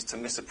 this is to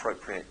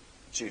misappropriate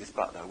Judith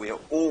Butler, we are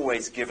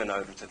always given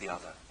over to the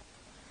other.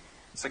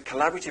 So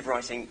collaborative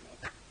writing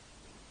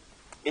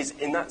is,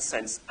 in that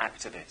sense,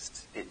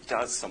 activist. It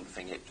does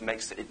something. It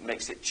makes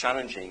it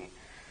challenging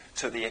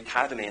to the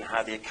academy and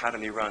how the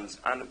academy runs,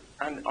 and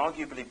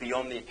arguably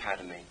beyond the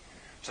academy,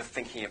 to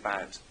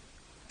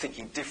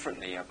thinking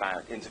differently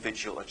about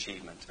individual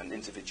achievement and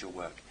individual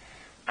work,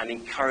 and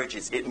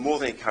encourages it, more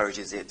than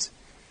encourages it,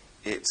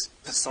 it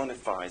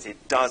personifies,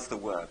 it does the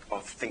work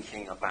of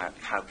thinking about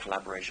how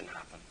collaboration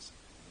happens.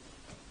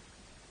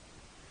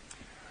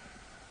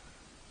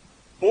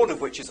 All of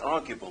which is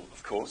arguable,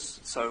 of course,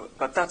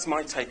 but that's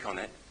my take on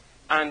it.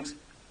 And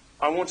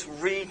I want to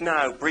read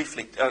now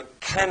briefly,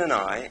 Ken and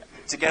I,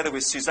 together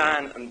with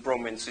Suzanne Gannon and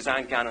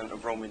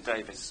Bronwyn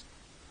Davis,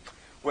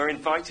 were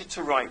invited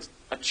to write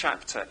a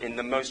chapter in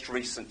the most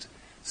recent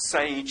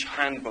Sage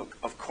Handbook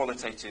of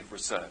Qualitative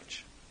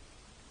Research.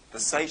 The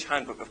Sage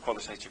Handbook of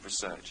Qualitative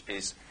Research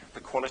is the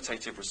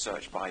qualitative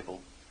research Bible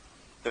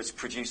that's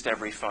produced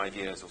every 5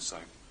 years or so,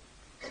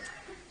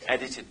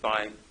 edited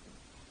by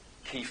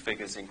key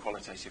figures in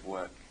qualitative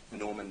work,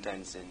 Norman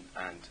Denzin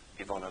and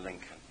Ivona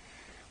Lincoln.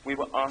 We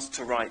were asked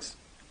to write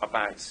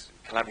about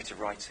collaborative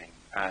writing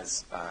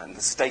as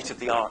the state of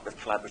the art of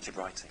collaborative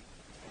writing.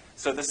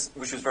 So this,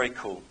 which was very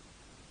cool.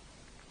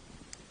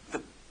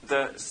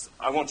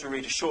 I want to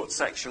read a short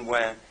section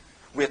where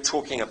we're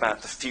talking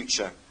about the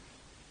future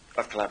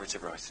of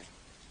collaborative writing.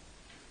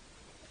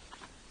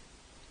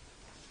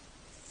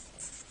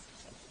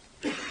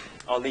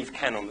 I'll leave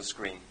Ken on the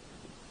screen.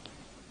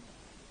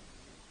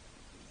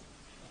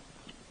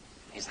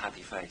 His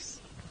happy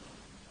face.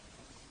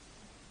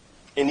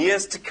 In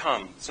years to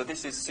come, so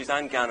this is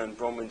Suzanne Gannon,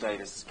 Bronwyn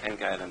Davis, Ken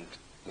Gale, and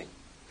me.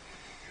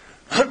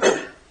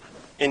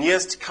 In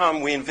years to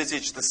come, we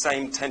envisage the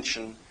same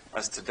tension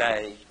as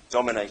today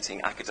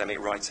dominating academic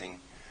writing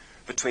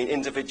between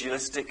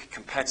individualistic,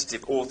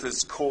 competitive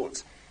authors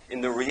caught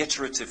in the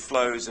reiterative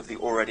flows of the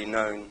already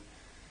known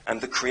and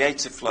the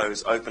creative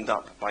flows opened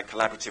up by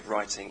collaborative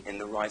writing in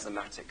the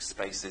rhizomatic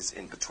spaces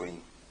in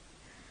between.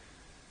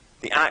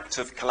 The act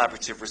of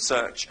collaborative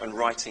research and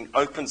writing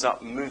opens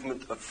up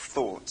movement of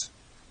thought,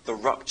 the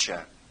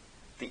rupture,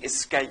 the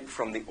escape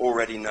from the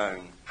already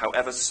known,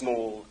 however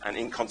small and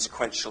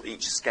inconsequential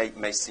each escape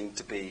may seem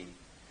to be.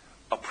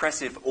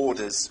 Oppressive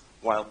orders,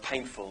 while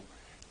painful,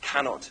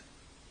 cannot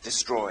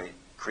destroy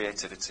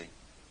creativity.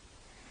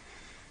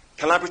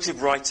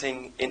 Collaborative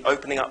writing, in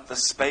opening up the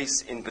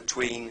space in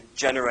between,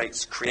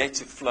 generates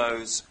creative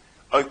flows,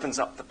 opens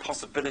up the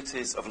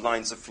possibilities of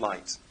lines of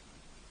flight.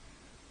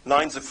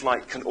 Lines of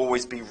flight can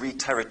always be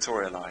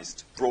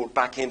re-territorialized, brought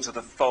back into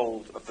the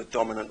fold of the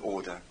dominant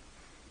order.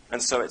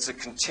 And so it's a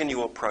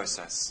continual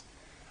process,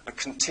 a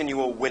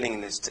continual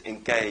willingness to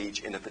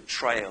engage in a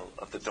betrayal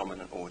of the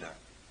dominant order.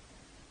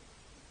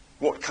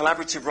 What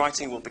collaborative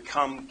writing will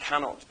become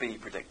cannot be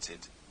predicted.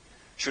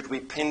 Should we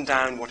pin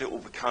down what it will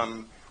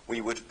become,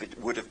 we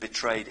would have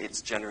betrayed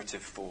its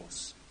generative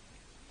force.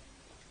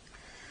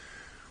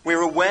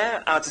 We're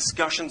aware our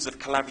discussions of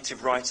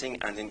collaborative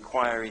writing and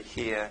inquiry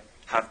here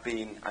have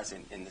been, as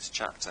in this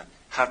chapter,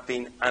 have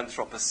been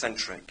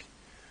anthropocentric,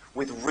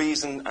 with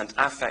reason and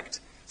affect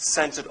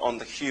centered on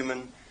the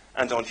human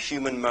and on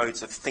human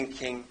modes of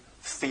thinking,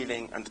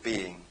 feeling, and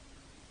being.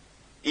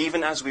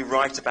 Even as we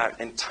write about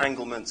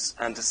entanglements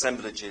and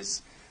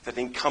assemblages that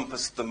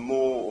encompass the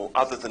more or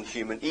other than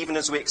human, even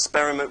as we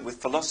experiment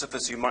with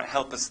philosophers who might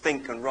help us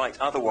think and write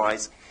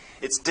otherwise,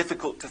 it's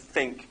difficult to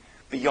think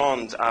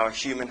beyond our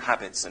human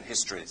habits and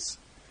histories.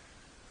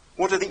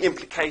 What are the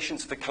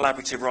implications for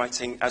collaborative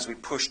writing as we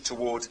push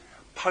toward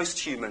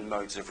post-human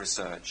modes of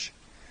research?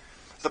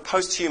 The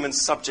post-human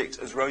subject,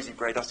 as Rosie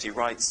Braidotti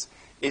writes,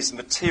 is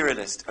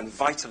materialist and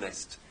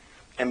vitalist,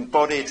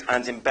 embodied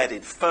and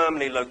embedded,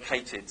 firmly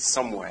located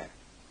somewhere.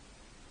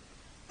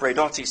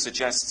 Braidotti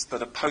suggests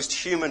that a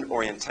post-human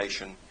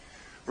orientation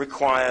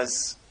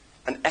requires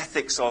an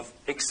ethics of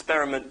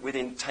experiment with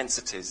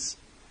intensities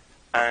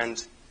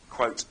and,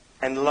 quote,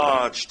 an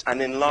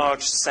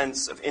enlarged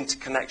sense of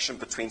interconnection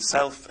between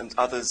self and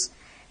others,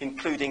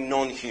 including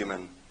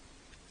non-human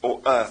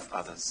or earth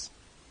others.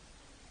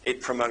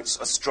 It promotes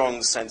a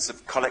strong sense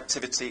of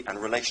collectivity and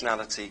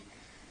relationality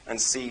and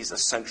sees a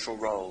central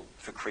role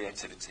for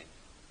creativity.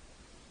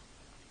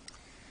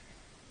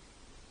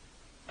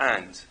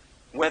 And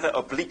whether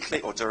obliquely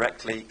or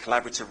directly,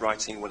 collaborative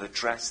writing will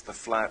address the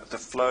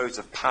flows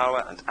of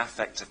power and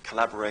affect of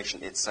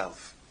collaboration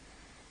itself.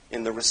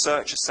 In the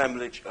research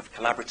assemblage of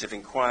collaborative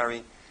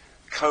inquiry,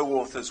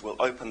 co-authors will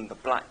open the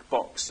black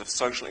box of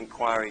social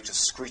inquiry to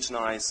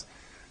scrutinize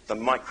the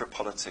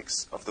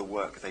micropolitics of the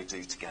work they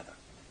do together.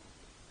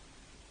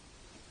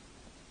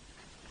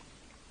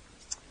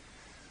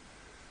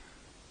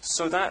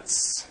 So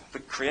that's the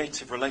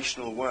creative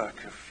relational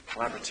work of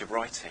collaborative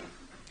writing.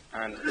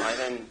 And I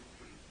then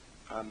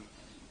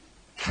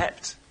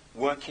kept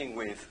working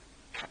with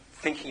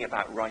thinking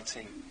about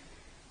writing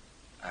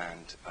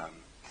and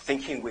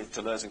thinking with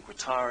Deleuze and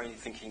Guattari,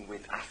 thinking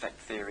with affect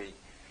theory,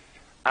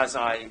 as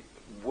I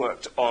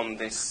worked on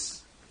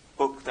this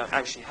book that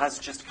actually has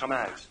just come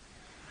out.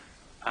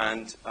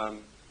 And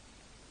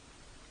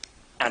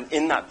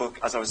in that book,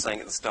 as I was saying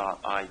at the start,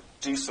 I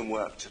do some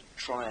work to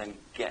try and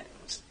get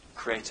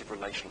creative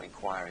relational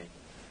inquiry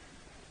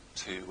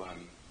to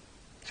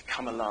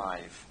come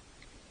alive.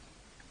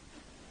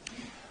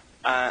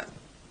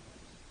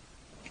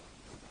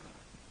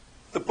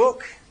 The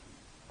book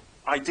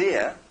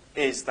idea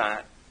is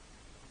that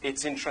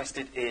it's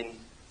interested in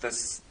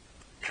the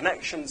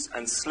connections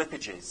and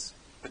slippages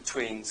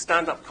between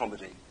stand-up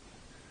comedy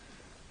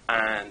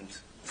and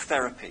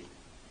therapy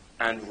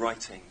and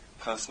writing,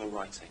 personal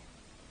writing,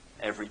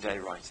 everyday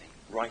writing,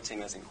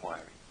 writing as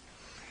inquiry.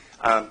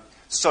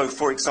 So,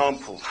 for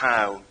example,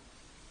 how,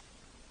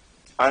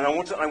 and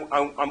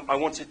I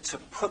wanted to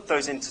put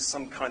those into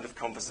some kind of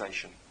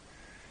conversation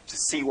to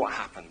see what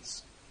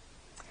happens.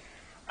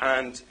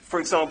 And, for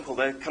example,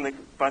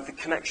 by the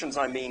connections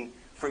I mean,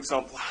 for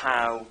example,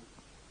 how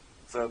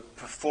the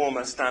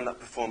performer, stand-up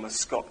performer,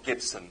 Scott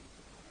Gibson,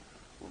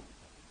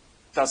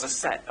 does a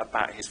set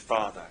about his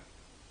father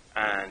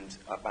and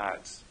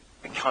about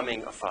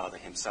becoming a father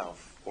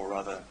himself, or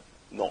rather,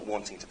 not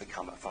wanting to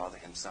become a father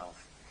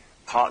himself,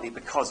 partly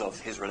because of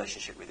his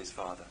relationship with his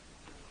father.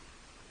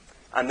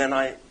 And then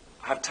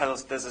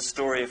there's a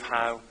story of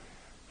how,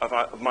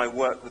 of my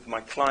work with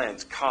my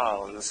client,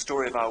 Carl, and the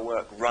story of our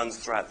work runs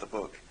throughout the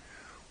book,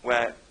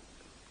 where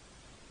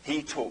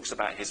he talks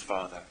about his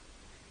father,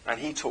 and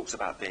he talks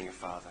about being a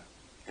father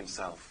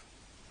himself.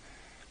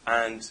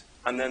 And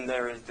then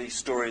there are the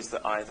stories the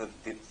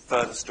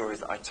further stories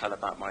that I tell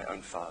about my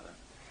own father.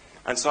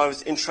 And so I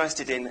was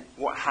interested in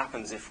what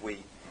happens if we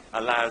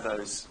allow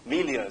those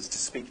milieux to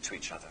speak to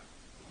each other.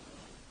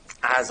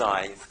 As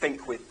I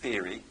think with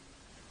theory,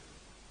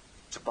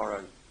 to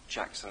borrow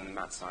Jackson and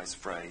Matsai's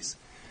phrase,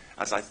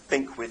 as I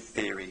think with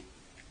theory,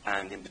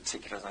 and in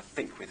particular as I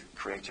think with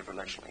creative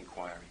relational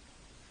inquiry.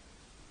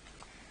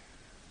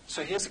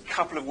 So here's a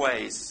couple of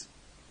ways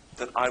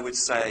that I would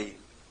say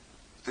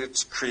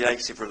that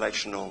creative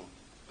relational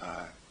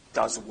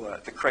does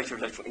work. The creative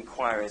relational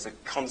inquiry as a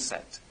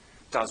concept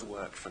does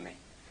work for me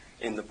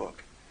in the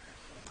book.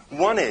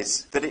 One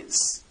is that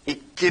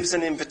it gives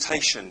an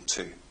invitation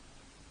to,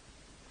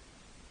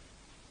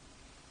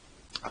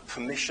 a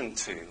permission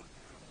to,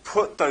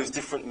 put those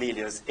different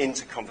milieux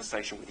into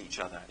conversation with each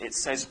other. It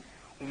says,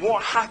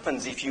 what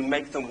happens if you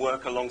make them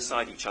work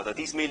alongside each other?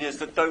 These milieux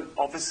that don't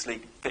obviously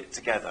fit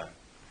together.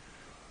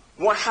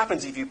 What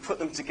happens if you put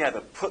them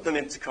together, put them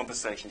into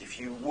conversation, if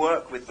you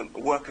work with them,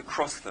 work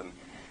across them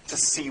to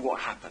see what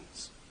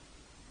happens?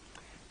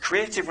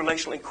 Creative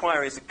relational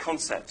inquiry as a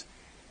concept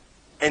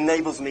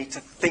enables me to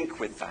think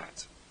with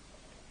that.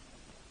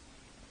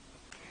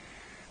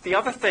 The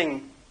other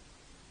thing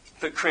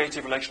that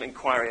creative relational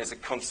inquiry as a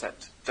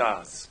concept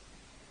does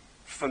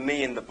for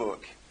me in the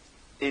book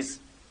is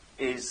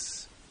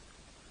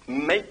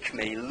make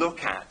me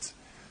look at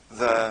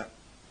the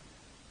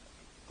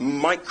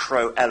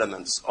micro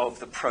elements of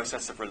the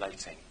process of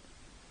relating.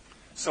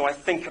 So I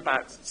think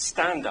about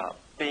stand-up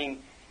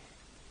being,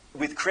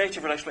 with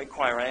creative relational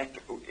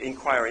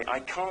inquiry, I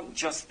can't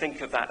just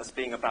think of that as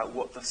being about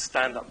what the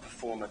stand-up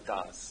performer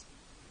does,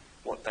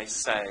 what they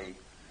say,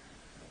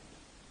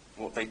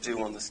 what they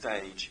do on the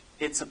stage.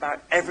 It's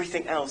about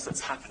everything else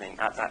that's happening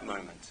at that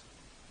moment.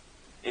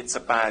 It's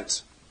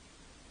about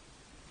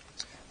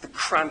the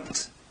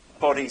cramped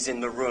bodies in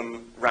the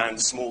room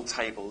round small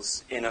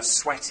tables in a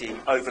sweaty,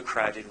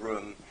 overcrowded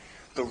room,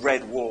 the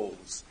red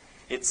walls.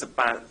 It's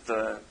about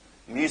the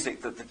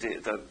music that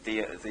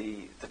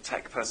the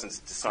tech person's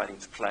deciding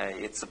to play.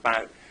 It's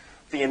about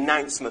the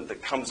announcement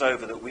that comes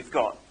over that we've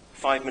got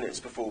 5 minutes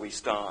before we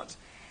start.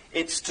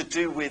 It's to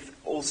do with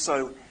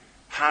also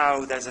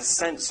how there's a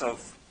sense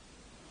of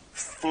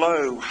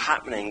flow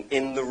happening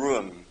in the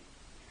room,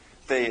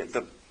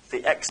 the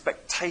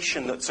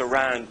expectation that's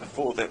around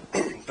before the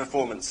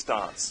performance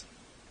starts,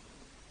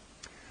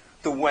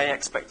 the way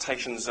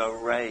expectations are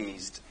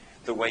raised,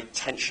 the way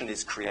tension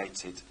is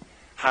created,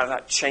 how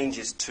that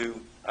changes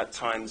to, at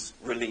times,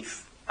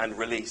 relief and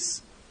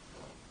release,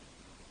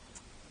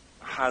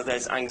 how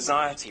there's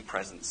anxiety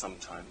present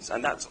sometimes,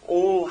 and that's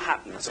all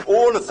happening. So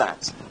all of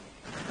that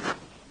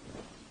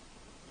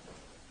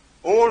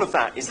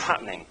is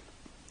happening.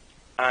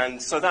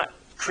 And so that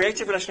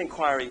creative relational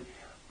inquiry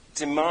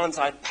demands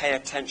I pay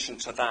attention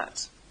to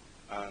that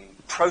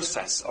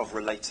process of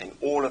relating,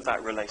 all of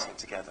that relating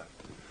together.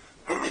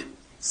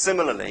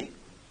 Similarly,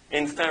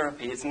 in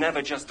therapy, it's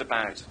never just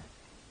about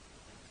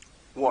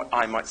what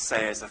I might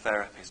say as a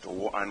therapist or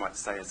what I might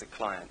say as a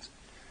client.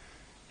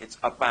 It's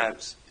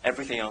about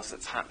everything else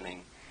that's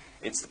happening.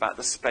 It's about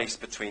the space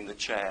between the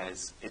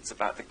chairs. It's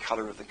about the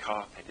colour of the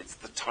carpet. It's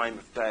the time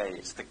of day.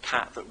 It's the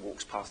cat that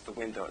walks past the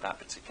window at that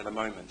particular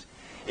moment.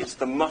 It's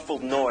the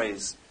muffled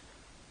noise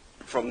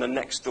from the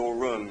next door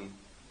room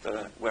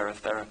where a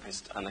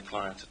therapist and a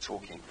client are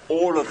talking.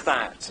 All of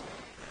that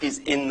is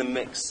in the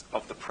mix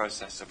of the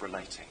process of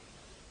relating.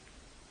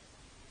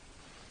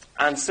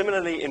 And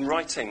similarly in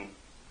writing,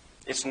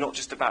 It's not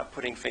just about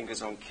putting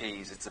fingers on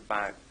keys. It's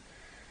about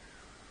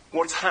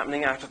what's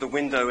happening out of the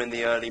window in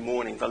the early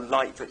morning, the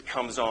light that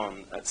comes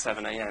on at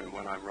 7 a.m.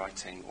 when I'm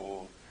writing,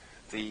 or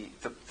the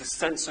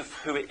sense of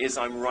who it is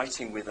I'm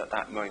writing with at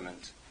that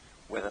moment,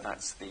 whether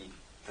that's the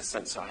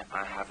sense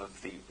I have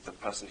of the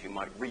person who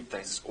might read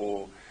this,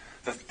 or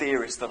the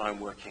theorist that I'm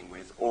working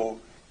with, or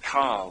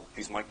Carl,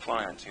 who's my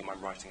client, whom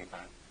I'm writing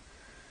about.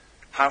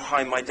 How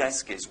high my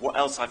desk is, what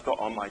else I've got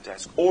on my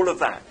desk. All of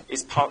that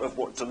is part of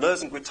what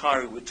Deleuze and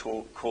Guattari would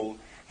call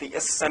the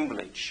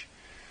assemblage.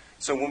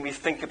 So when we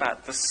think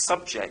about the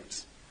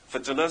subject, for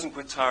Deleuze and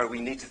Guattari,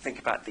 we need to think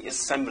about the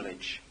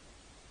assemblage.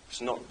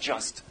 It's not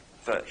just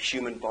for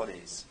human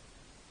bodies.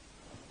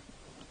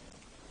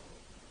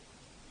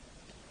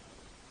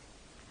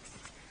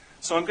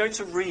 So I'm going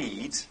to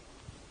read.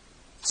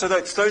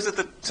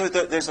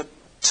 There's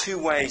two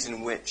ways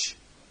in which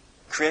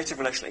creative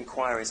relational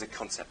inquiry as a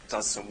concept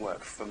does some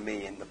work for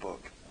me in the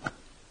book.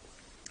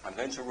 I'm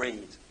going to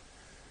read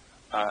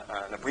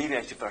an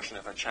abbreviated version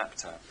of a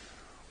chapter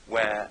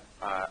where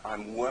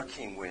I'm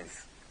working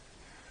with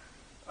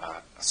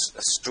a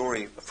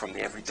story from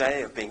the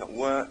everyday of being at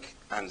work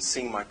and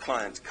seeing my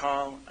client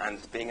Carl and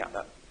being at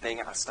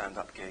a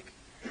stand-up gig.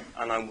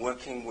 And I'm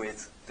working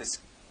with this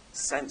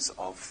sense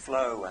of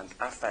flow and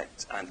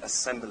affect and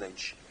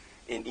assemblage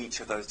in each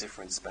of those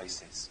different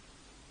spaces.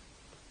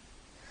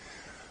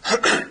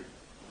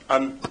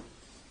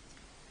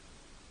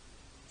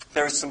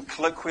 There is some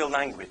colloquial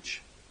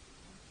language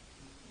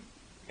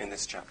in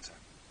this chapter.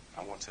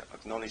 I want to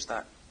acknowledge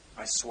that.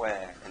 I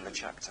swear in the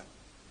chapter.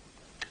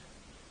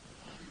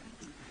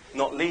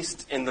 Not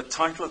least in the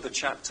title of the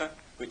chapter,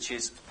 which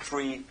is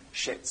 3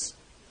 Shits.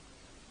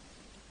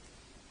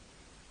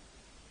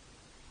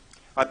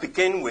 I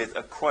begin with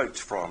a quote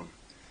from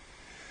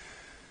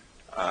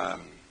a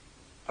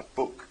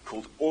book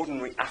called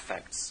Ordinary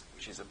Affects,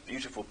 which is a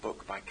beautiful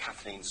book by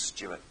Kathleen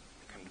Stewart.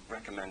 I can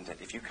recommend it.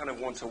 If you kind of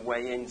want to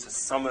weigh into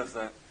some of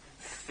the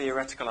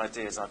theoretical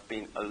ideas I've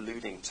been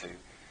alluding to,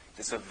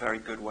 this is a very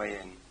good way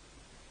in.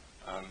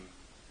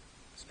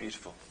 It's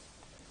beautiful.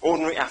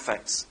 Ordinary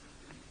Affects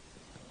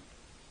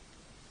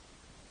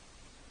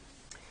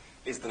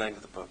is the name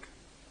of the book.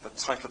 The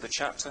title of the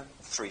chapter,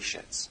 3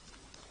 Shits.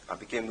 I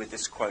begin with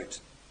this quote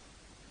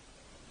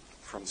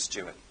from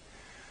Stewart.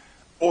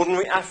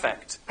 Ordinary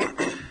affect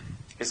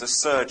is a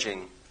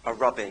surging, a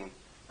rubbing,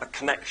 a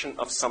connection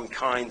of some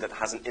kind that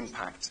has an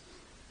impact.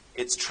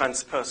 It's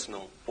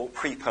transpersonal or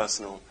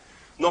pre-personal,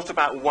 not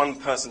about one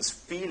person's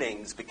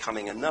feelings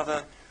becoming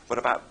another, but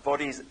about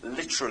bodies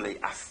literally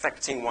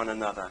affecting one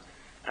another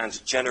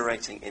and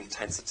generating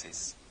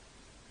intensities.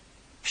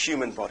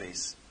 Human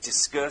bodies,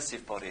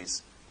 discursive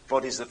bodies,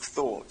 bodies of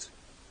thought,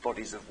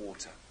 bodies of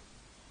water.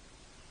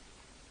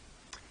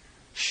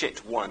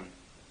 Shit 1.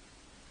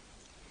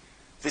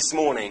 This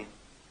morning,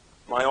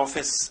 my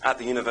office at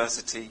the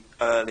university,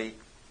 early,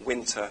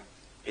 winter,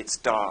 it's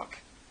dark,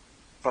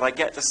 but I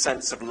get the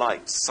sense of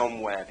light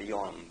somewhere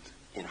beyond,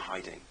 in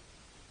hiding.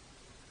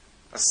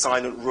 A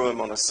silent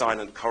room on a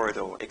silent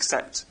corridor,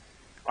 except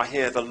I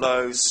hear the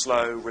low,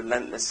 slow,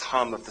 relentless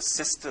hum of the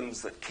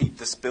systems that keep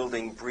this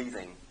building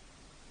breathing.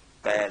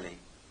 Barely.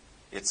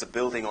 It's a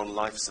building on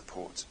life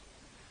support.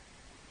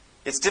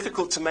 It's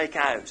difficult to make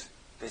out,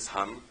 this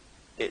hum,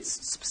 its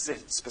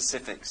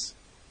specifics.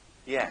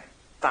 Yeah,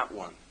 that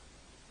one.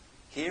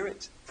 Hear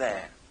it?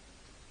 There.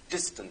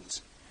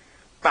 Distant.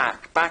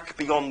 Back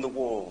beyond the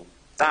wall.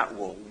 That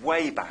wall,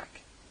 way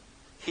back.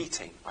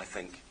 Heating, I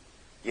think.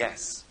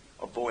 Yes,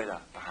 a boiler,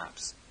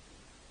 perhaps.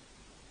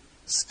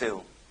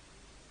 Still.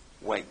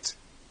 Wait.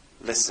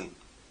 Listen.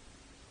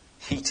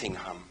 Heating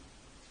hum.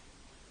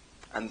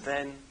 And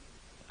then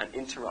an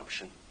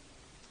interruption.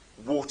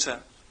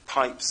 Water,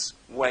 pipes,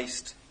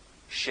 waste,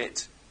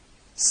 shit.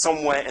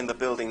 Somewhere in the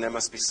building there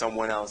must be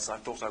someone else. I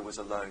thought I was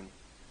alone.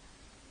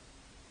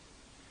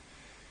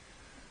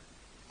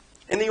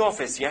 In the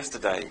office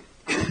yesterday,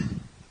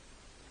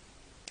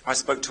 I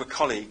spoke to a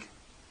colleague.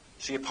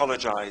 She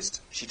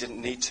apologized. She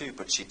didn't need to,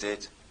 but she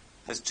did.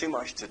 There's too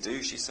much to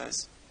do, she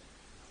says.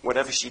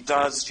 Whatever she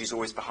does, she's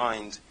always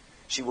behind.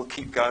 She will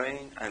keep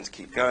going,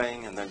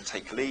 and then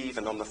take leave,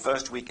 and on the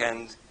first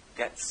weekend,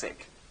 get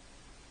sick.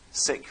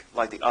 Sick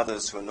like the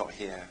others who are not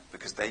here,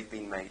 because they've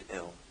been made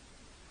ill.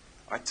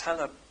 I tell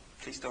her,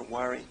 please don't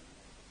worry.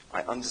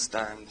 I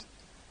understand.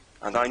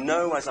 And I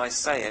know as I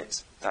say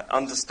it, that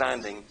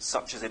understanding,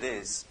 such as it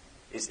is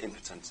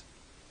impotent.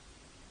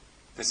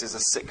 This is a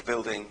sick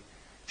building.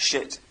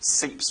 Shit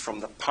seeps from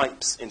the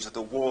pipes into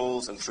the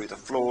walls and through the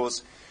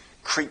floors,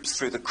 creeps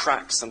through the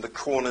cracks and the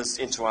corners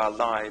into our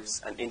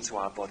lives and into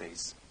our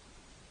bodies.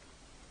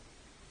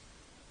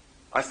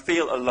 I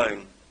feel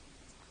alone.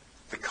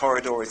 The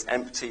corridor is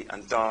empty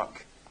and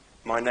dark.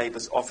 My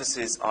neighbours'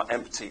 offices are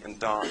empty and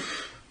dark.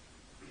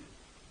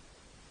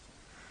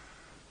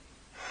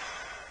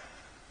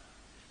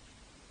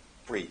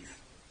 Breathe.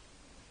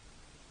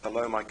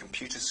 Below my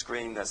computer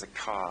screen there's a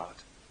card,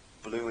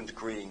 blue and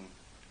green,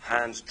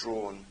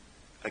 hand-drawn,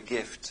 a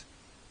gift,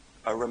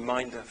 a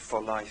reminder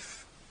for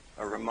life,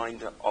 a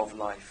reminder of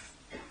life,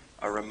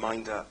 a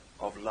reminder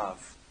of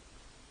love.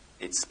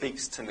 It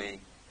speaks to me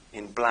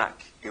in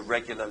black,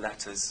 irregular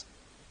letters,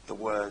 the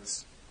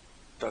words,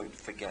 "Don't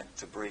forget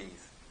to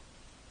breathe."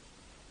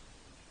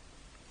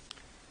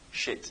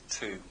 Shit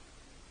 2.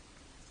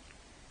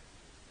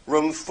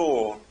 Room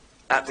 4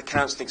 at the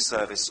counselling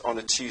service on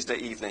a Tuesday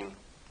evening.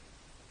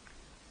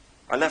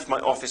 I left my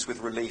office with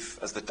relief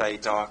as the day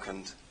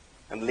darkened,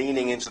 and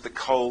leaning into the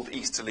cold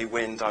easterly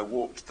wind, I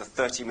walked the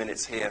 30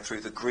 minutes here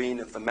through the green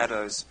of the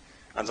meadows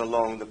and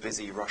along the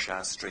busy rush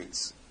hour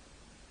streets.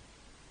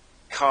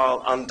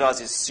 Carl undoes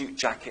his suit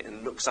jacket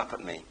and looks up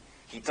at me.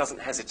 He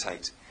doesn't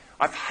hesitate.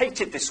 "I've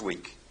hated this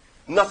week.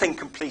 Nothing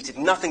completed,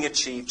 nothing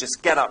achieved.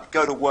 Just get up,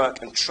 go to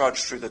work and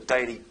trudge through the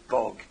daily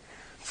bog,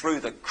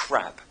 through the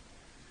crap.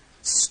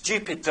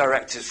 Stupid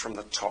directives from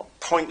the top,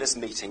 pointless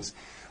meetings,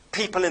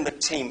 people in the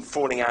team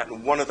falling out,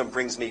 and one of them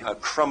brings me her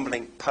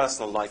crumbling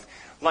personal life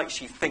like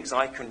she thinks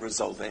I can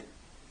resolve it.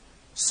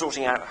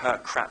 Sorting out her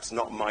crap's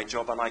not my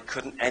job, and I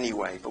couldn't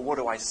anyway. But what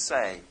do I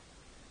say?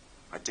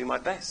 I do my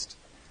best.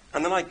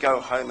 And then I go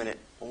home and it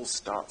all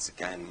starts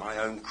again. My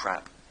own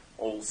crap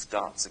all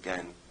starts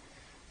again.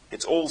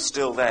 It's all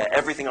still there.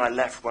 Everything I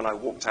left when I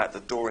walked out the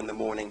door in the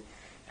morning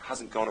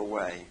hasn't gone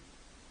away.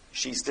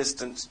 She's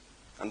distant,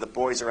 and the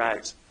boys are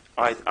out,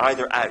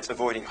 either out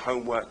avoiding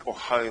homework or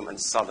home and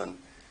sullen,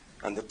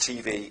 and the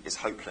TV is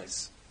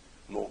hopeless.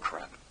 More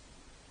crap.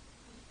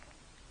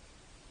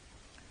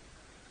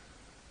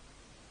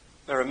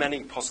 There are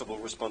many possible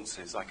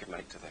responses I could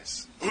make to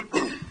this.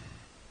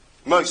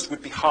 Most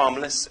would be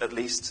harmless, at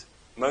least.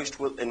 Most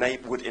would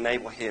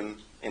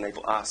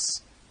enable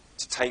us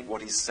to take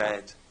what he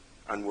said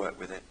and work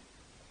with it.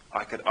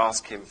 I could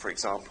ask him, for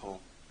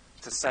example,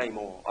 to say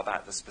more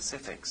about the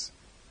specifics.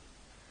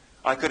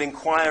 I could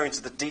inquire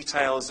into the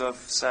details of,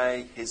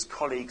 say, his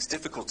colleagues'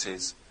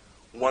 difficulties,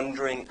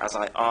 wondering as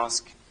I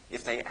ask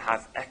if they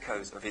have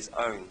echoes of his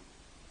own,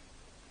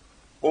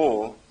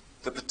 or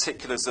the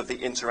particulars of the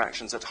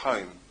interactions at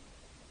home.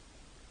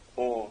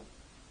 Or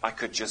I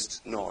could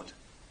just nod.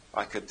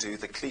 I could do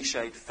the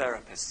cliched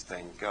therapist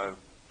thing, go,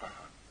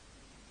 uh-huh.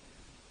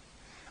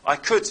 I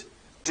could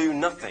do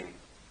nothing.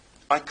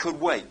 I could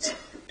wait.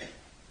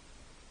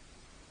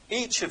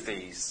 Each of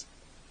these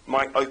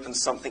might open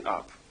something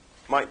up,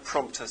 might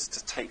prompt us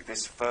to take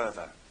this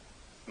further,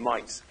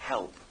 might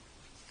help.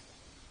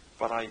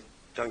 But I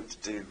don't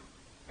do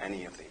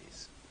any of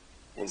these.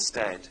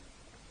 Instead,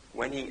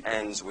 when he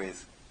ends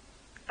with,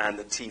 "And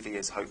the TV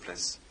is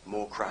hopeless,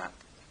 more crap,"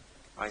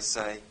 I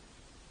say,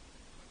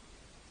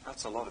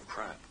 "That's a lot of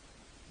crap."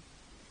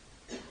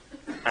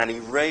 And he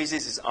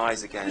raises his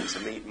eyes again to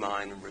meet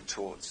mine and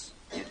retorts,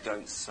 "You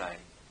don't say."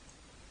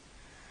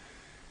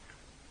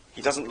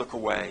 He doesn't look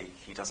away.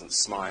 He doesn't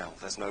smile.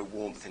 There's no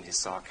warmth in his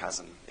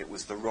sarcasm. It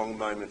was the wrong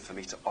moment for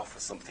me to offer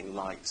something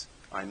light.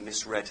 I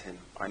misread him.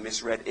 I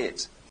misread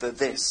it. The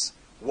this.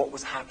 What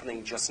was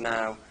happening just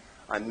now?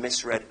 I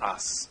misread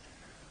us.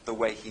 The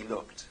way he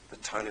looked. The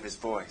tone of his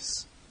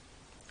voice.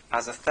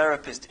 As a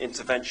therapist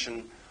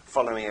intervention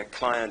following a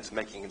client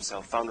making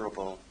himself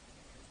vulnerable,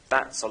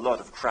 "That's a lot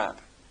of crap,"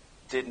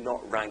 did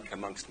not rank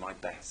amongst my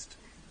best.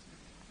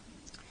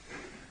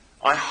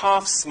 I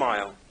half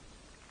smile.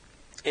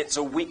 It's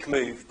a weak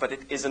move, but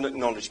it is an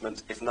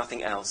acknowledgement, if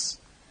nothing else.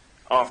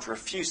 After a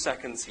few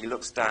seconds, he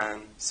looks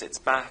down, sits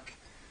back,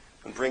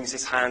 and brings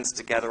his hands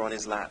together on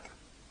his lap.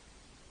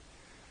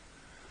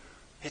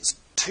 "It's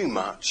too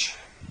much,"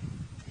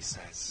 he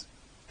says.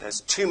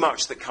 "There's too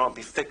much that can't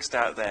be fixed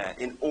out there,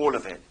 in all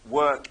of it,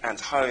 work and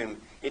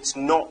home. It's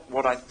not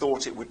what I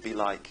thought it would be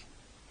like."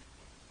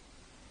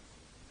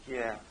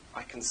 "Yeah,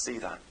 I can see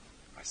that,"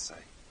 I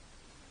say.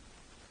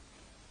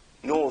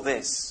 "Nor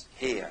this,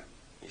 here,"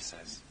 he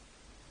says.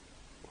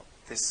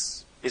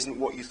 "This isn't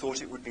what you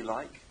thought it would be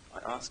like?" I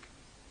ask.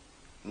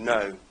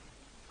 "No,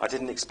 I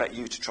didn't expect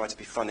you to try to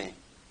be funny."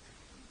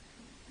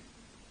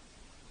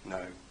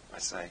 "No," I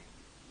say.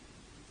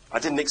 "I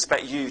didn't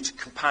expect you to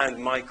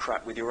compound my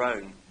crap with your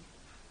own,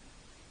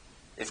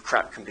 if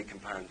crap can be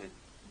compounded."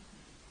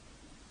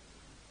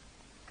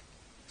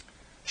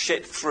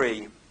 Shit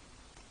 3,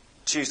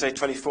 Tuesday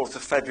 24th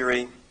of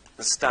February,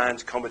 the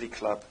Stand Comedy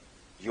Club,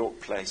 York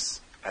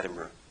Place,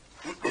 Edinburgh.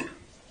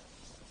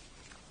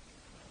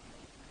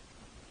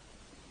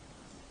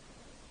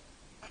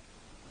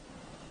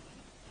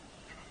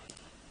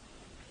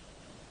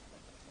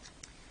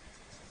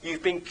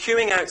 You've been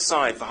queuing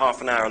outside for half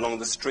an hour along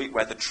the street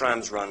where the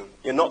trams run.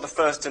 You're not the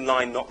first in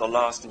line, not the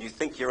last, and you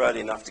think you're early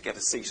enough to get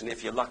a seat, and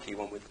if you're lucky,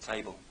 one with a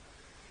table.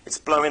 It's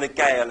blowing a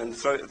gale, and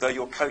though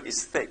your coat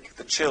is thick,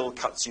 the chill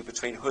cuts you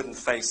between hood and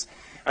face,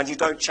 and you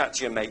don't chat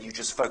to your mate, you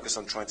just focus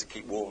on trying to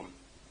keep warm.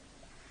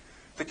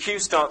 The queue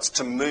starts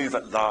to move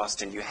at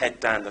last, and you head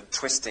down the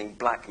twisting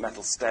black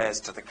metal stairs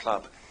to the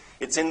club.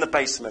 It's in the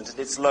basement, and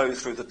it's low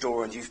through the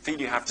door, and you feel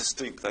you have to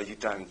stoop, though you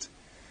don't.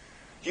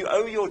 You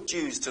owe your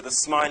dues to the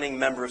smiling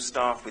member of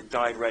staff with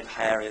dyed red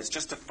hair. It's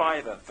just a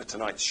 £5 for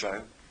tonight's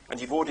show, and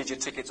you've ordered your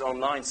tickets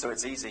online, so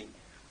it's easy.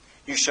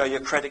 You show your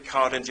credit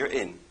card and you're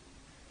in.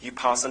 You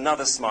pass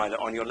another smiler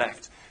on your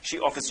left. She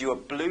offers you a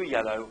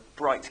blue-yellow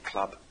Bright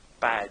Club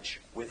badge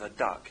with a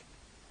duck.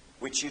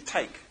 which you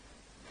take.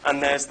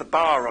 And there's the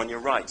bar on your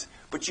right.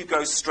 But you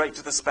go straight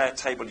to the spare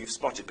table you've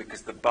spotted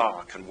because the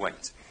bar can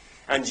wait.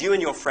 And you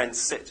and your friends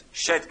sit,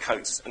 shed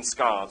coats and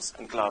scarves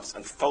and gloves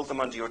and fold them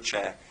under your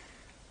chair.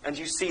 And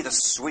you see the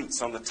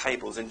sweets on the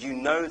tables, and you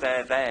know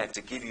they're there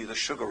to give you the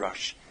sugar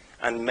rush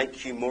and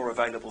make you more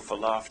available for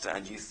laughter.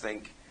 And you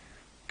think,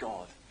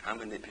 God, how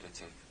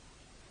manipulative.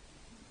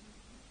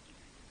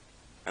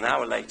 An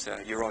hour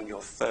later, you're on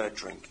your third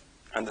drink,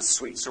 and the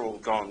sweets are all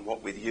gone,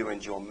 what with you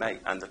and your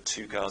mate and the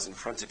two girls in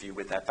front of you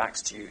with their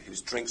backs to you,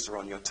 whose drinks are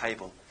on your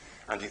table,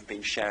 and who've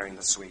been sharing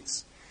the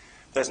sweets.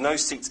 There's no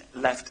seats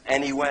left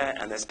anywhere,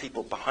 and there's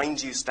people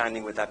behind you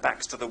standing with their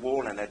backs to the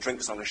wall and their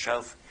drinks on a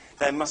shelf.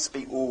 There must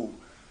be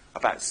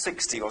about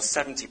 60 or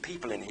 70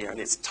 people in here, and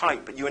it's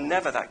tight, but you are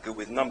never that good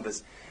with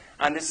numbers,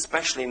 and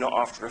especially not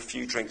after a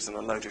few drinks and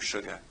a load of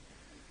sugar.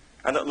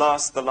 And at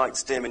last the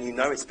lights dim, and you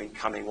know it's been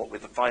coming, what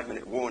with the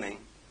 5-minute warning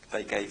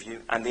they gave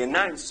you, and the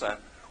announcer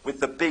with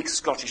the big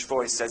Scottish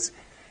voice says,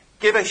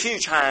 "Give a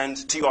huge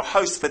hand to your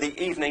host for the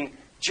evening,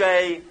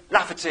 Jay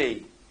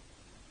Lafferty."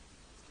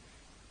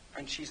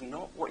 And she's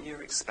not what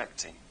you're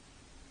expecting.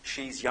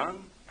 She's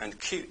young and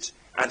cute,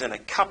 and in a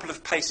couple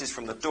of paces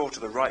from the door to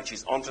the right,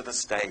 she's onto the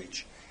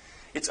stage.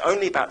 It's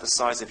only about the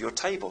size of your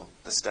table,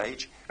 the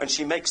stage, and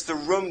she makes the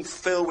room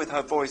fill with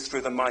her voice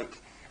through the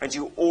mic, and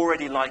you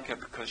already like her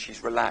because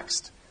she's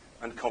relaxed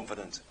and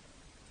confident.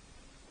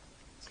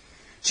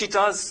 She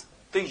does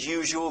the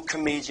usual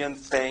comedian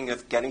thing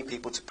of getting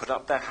people to put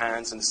up their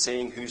hands and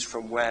seeing who's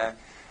from where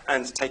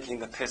and taking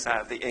the piss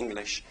out of the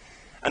English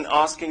and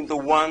asking the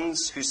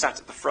ones who sat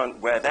at the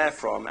front where they're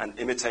from and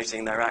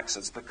imitating their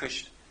accents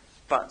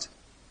but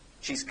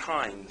she's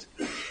kind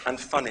and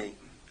funny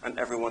and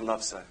everyone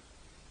loves her.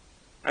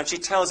 And she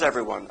tells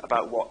everyone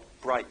about what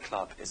Bright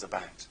Club is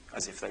about,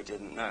 as if they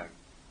didn't know.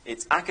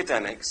 It's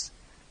academics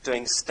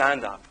doing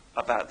stand-up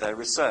about their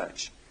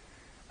research.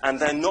 And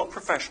they're not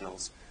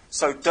professionals,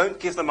 so don't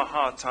give them a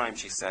hard time,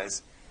 she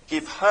says.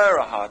 Give her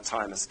a hard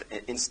time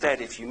instead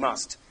if you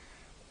must.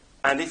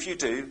 And if you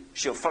do,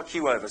 she'll fuck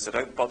you over, so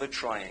don't bother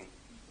trying.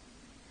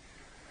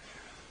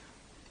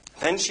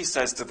 Then she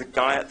says to the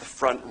guy at the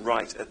front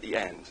right at the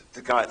end,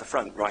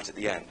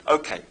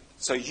 "Okay,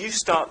 so you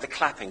start the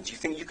clapping. Do you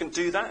think you can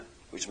do that?"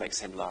 Which makes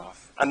him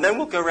laugh. "And then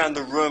we'll go around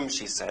the room,"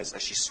 she says,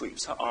 as she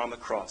sweeps her arm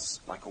across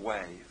like a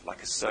wave,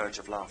 like a surge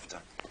of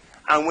laughter.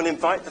 "And we'll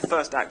invite the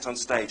first act on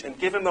stage and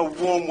give him a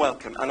warm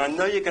welcome. And I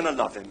know you're going to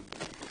love him.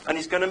 And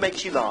he's going to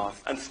make you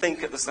laugh and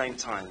think at the same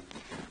time.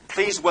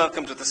 Please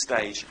welcome to the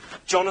stage,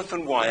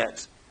 Jonathan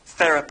Wyatt,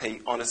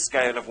 Therapy on a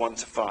scale of 1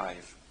 to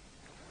 5.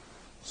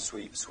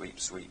 Sweep,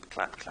 sweep, sweep,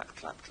 clap, clap,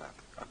 clap, clap.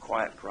 A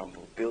quiet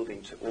grumble,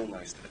 building to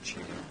almost a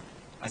tune.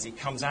 As he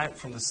comes out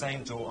from the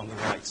same door on the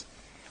right,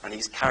 and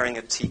he's carrying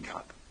a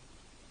teacup.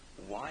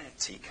 Why a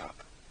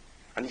teacup?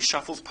 And he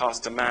shuffles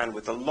past a man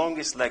with the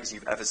longest legs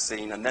you've ever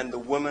seen, and then the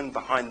woman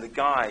behind the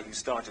guy who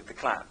started the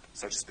clap,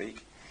 so to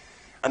speak,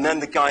 and then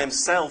the guy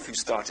himself who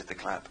started the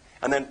clap,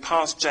 and then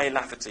past Jay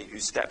Lafferty,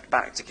 who stepped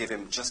back to give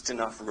him just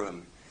enough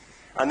room.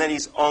 And then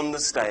he's on the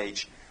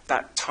stage,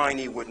 that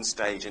tiny wooden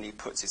stage, and he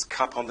puts his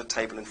cup on the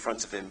table in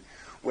front of him,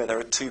 where there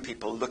are two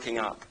people looking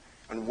up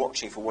and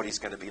watching for what he's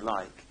going to be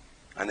like.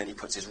 And then he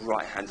puts his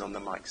right hand on the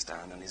mic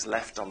stand and his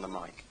left on the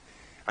mic.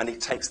 And he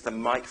takes the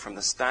mic from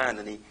the stand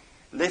and he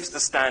lifts the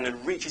stand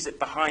and reaches it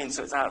behind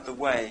so it's out of the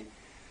way.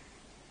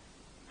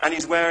 And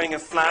he's wearing a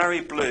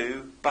flowery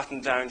blue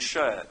button-down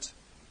shirt,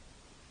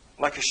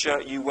 like a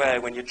shirt you wear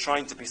when you're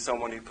trying to be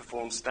someone who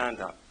performs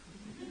stand-up.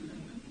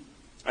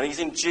 And he's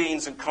in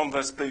jeans and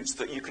Converse boots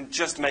that you can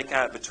just make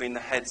out between the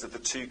heads of the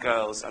two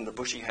girls and the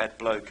bushy-haired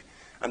bloke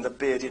and the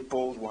bearded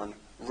bald one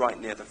right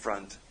near the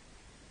front.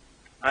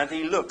 And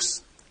he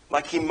looks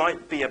like he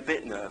might be a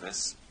bit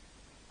nervous,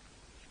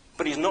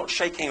 but he's not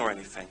shaking or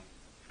anything.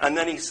 And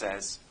then he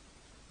says,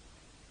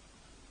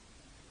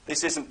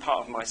 "This isn't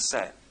part of my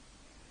set,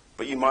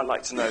 but you might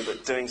like to know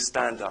that doing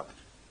stand-up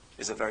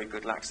is a very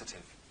good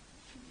laxative."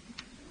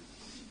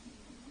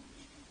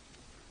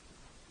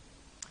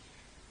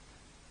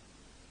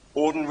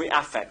 Ordinary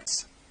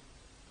affects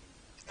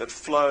that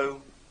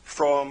flow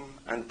from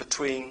and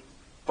between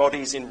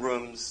bodies in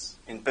rooms,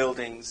 in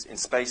buildings, in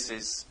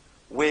spaces,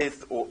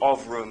 with or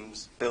of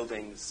rooms,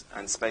 buildings,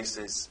 and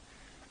spaces,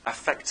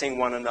 affecting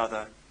one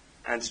another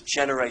and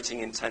generating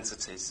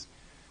intensities.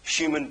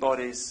 Human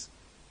bodies,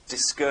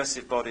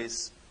 discursive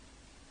bodies,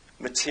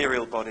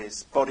 material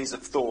bodies, bodies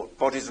of thought,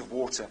 bodies of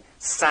water,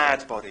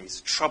 sad bodies,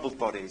 troubled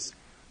bodies,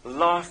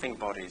 laughing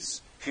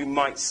bodies, who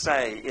might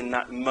say in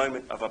that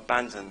moment of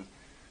abandon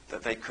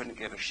that they couldn't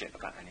give a shit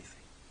about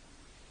anything.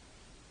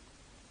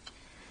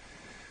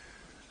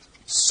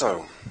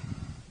 So,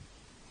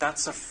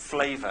 that's a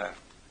flavour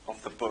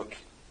of the book.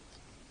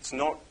 It's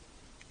not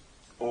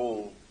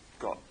all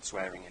got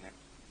swearing in it,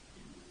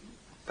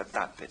 but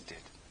that bit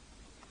did.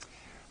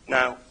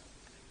 Now,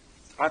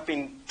 I've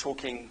been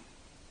talking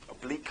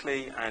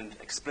obliquely and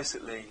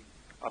explicitly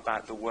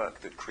about the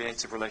work that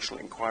creative relational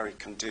inquiry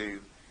can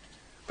do,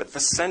 but the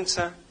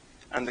centre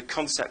and the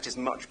concept is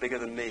much bigger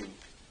than me,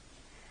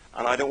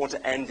 and I don't want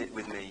to end it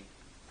with me.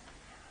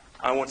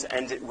 I want to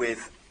end it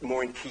with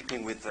more in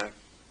keeping with the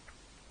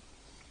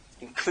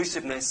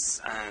inclusiveness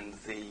and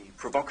the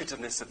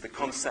provocativeness of the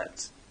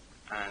concept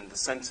and the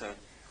centre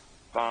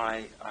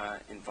by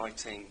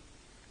inviting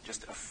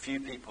just a few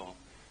people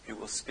who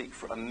will speak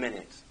for a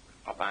minute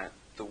about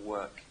the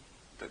work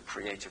that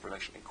creative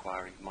relational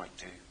inquiry might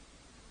do.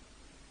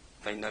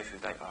 They know who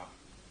they are.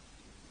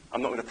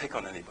 I'm not going to pick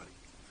on anybody.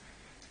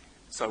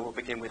 So we'll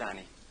begin with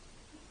Annie.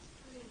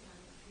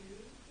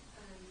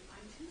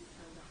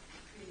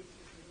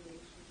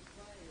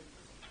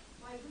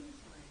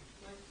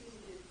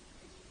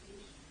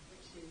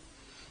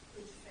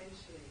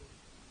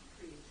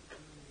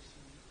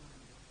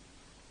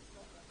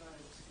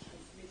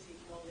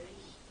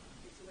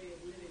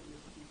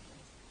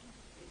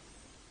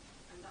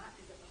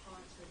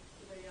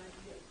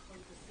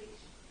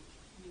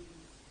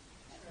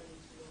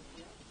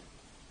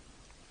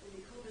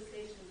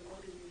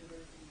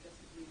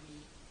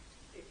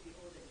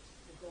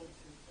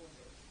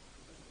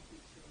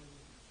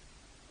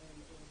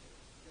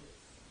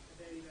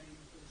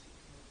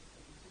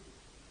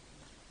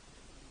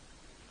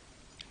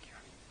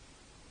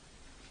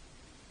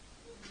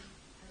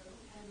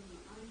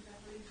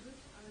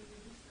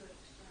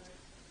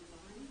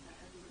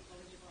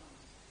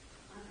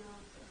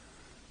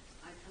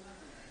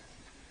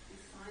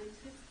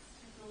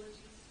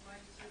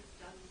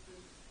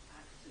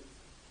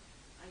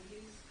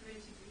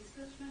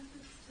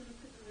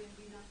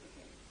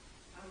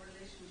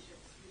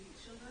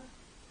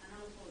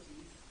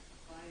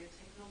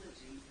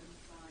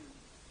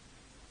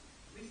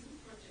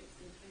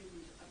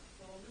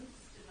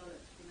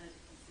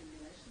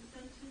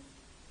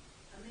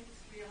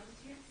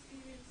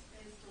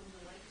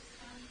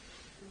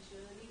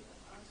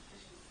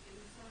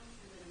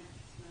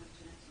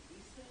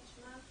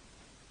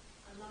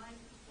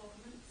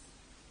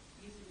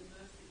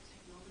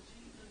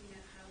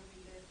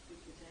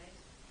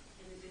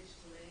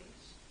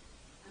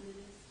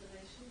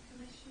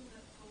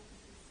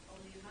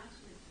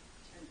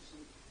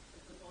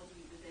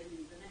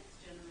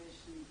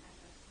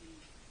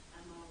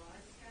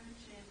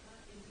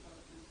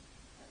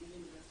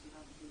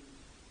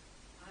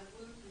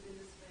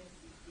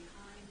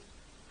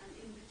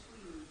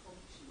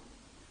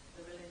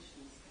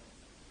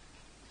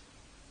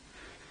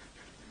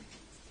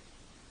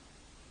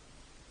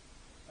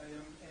 I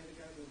am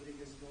Edgar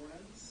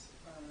Rodríguez-Dorrans,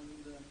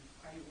 and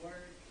I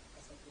work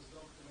as a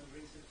postdoctoral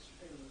research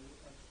fellow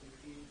at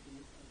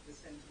the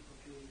Center for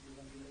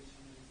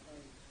Creative-relational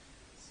Inquiry.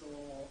 So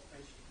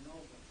I should know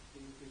what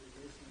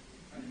Creative-relational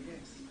Inquiry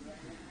is,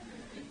 right?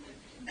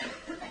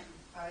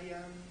 I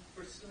am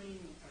pursuing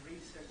a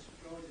research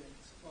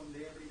project on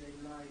the everyday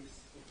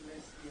lives of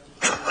lesbian,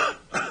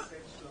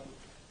 bisexual,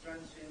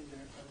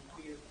 transgender, and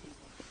queer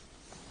people.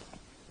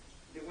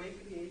 The way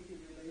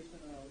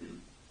Creative-relational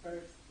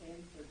first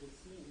entered the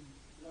scene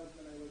was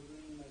when I was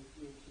doing my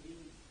PhD,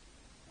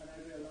 and I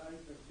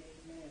realized that gay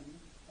men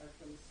are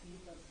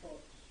conceived as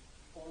such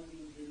only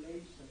in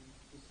relation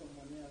to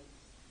someone else,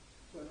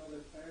 to another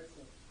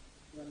person,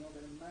 to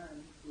another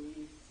man who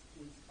is,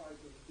 in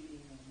spite of being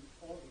an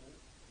other,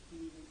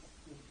 he is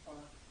in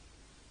fact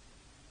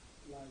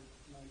like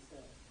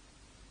myself.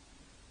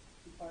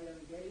 If I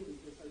am gay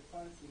because I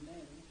fancy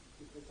men,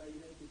 because I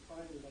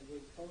identify with a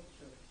gay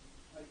culture,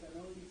 I can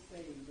only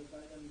say that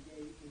I am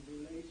gay in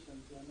relation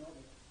to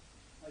another.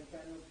 I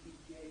cannot be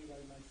gay by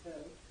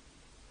myself.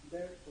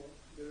 Therefore,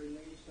 the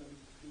relation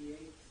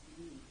creates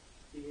me,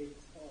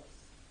 creates us.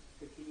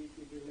 The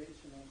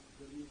creative-relational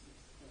produces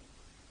us.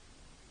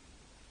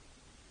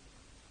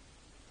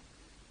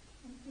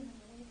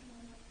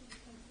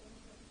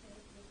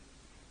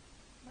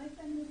 My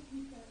feminist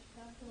research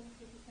grapples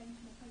with the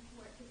question of how to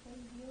work with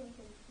very real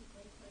identity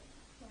conflicts,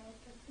 while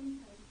at the same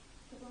time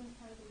to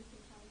voluntarily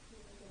society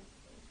of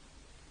identity.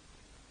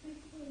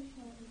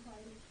 Creative-relational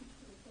inquiry speaks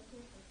to the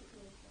psychosis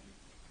situation.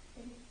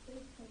 It is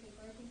based on the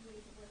urban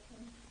ways of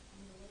working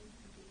and the ways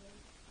of doing.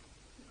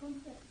 The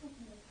concept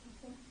openness and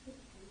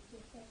sensitivity to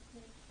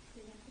effective,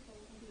 theoretical,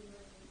 and the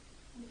emergent,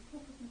 and its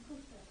focus on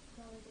process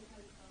rather than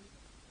outcome,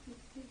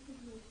 makes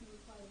creative-relational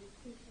inquiry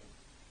spacious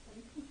and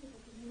inclusive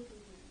of the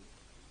noble human,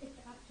 if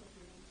the actual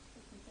human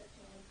is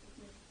conceptualized as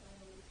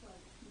necessarily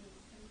white, male,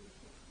 and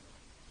irresistible.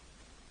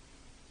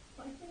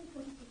 But I think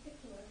what is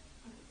particular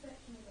and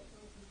exceptional about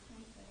Dorothy's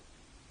concept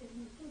is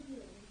in so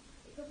doing,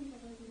 it doesn't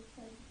allow the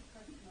sight of the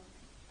personal,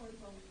 or the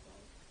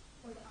vulnerable,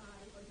 or the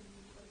I, or the you,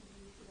 or the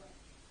you to work.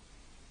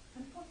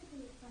 And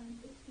possibly at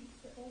times it speaks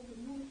to all the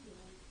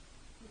non-human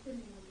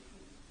within the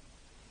non-human.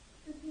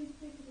 This means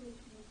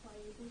creative-relational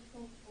inquiry both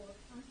calls for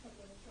and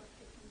struggles work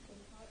with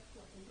something art,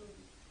 work, and doing,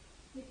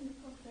 making the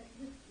concept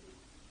risky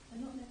and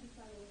not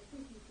necessarily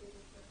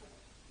associated with work,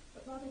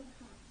 but rather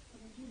perhaps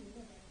an enduring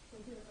limit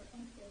where there are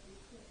unsteady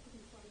collective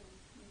inquiry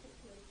and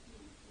particular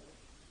experience.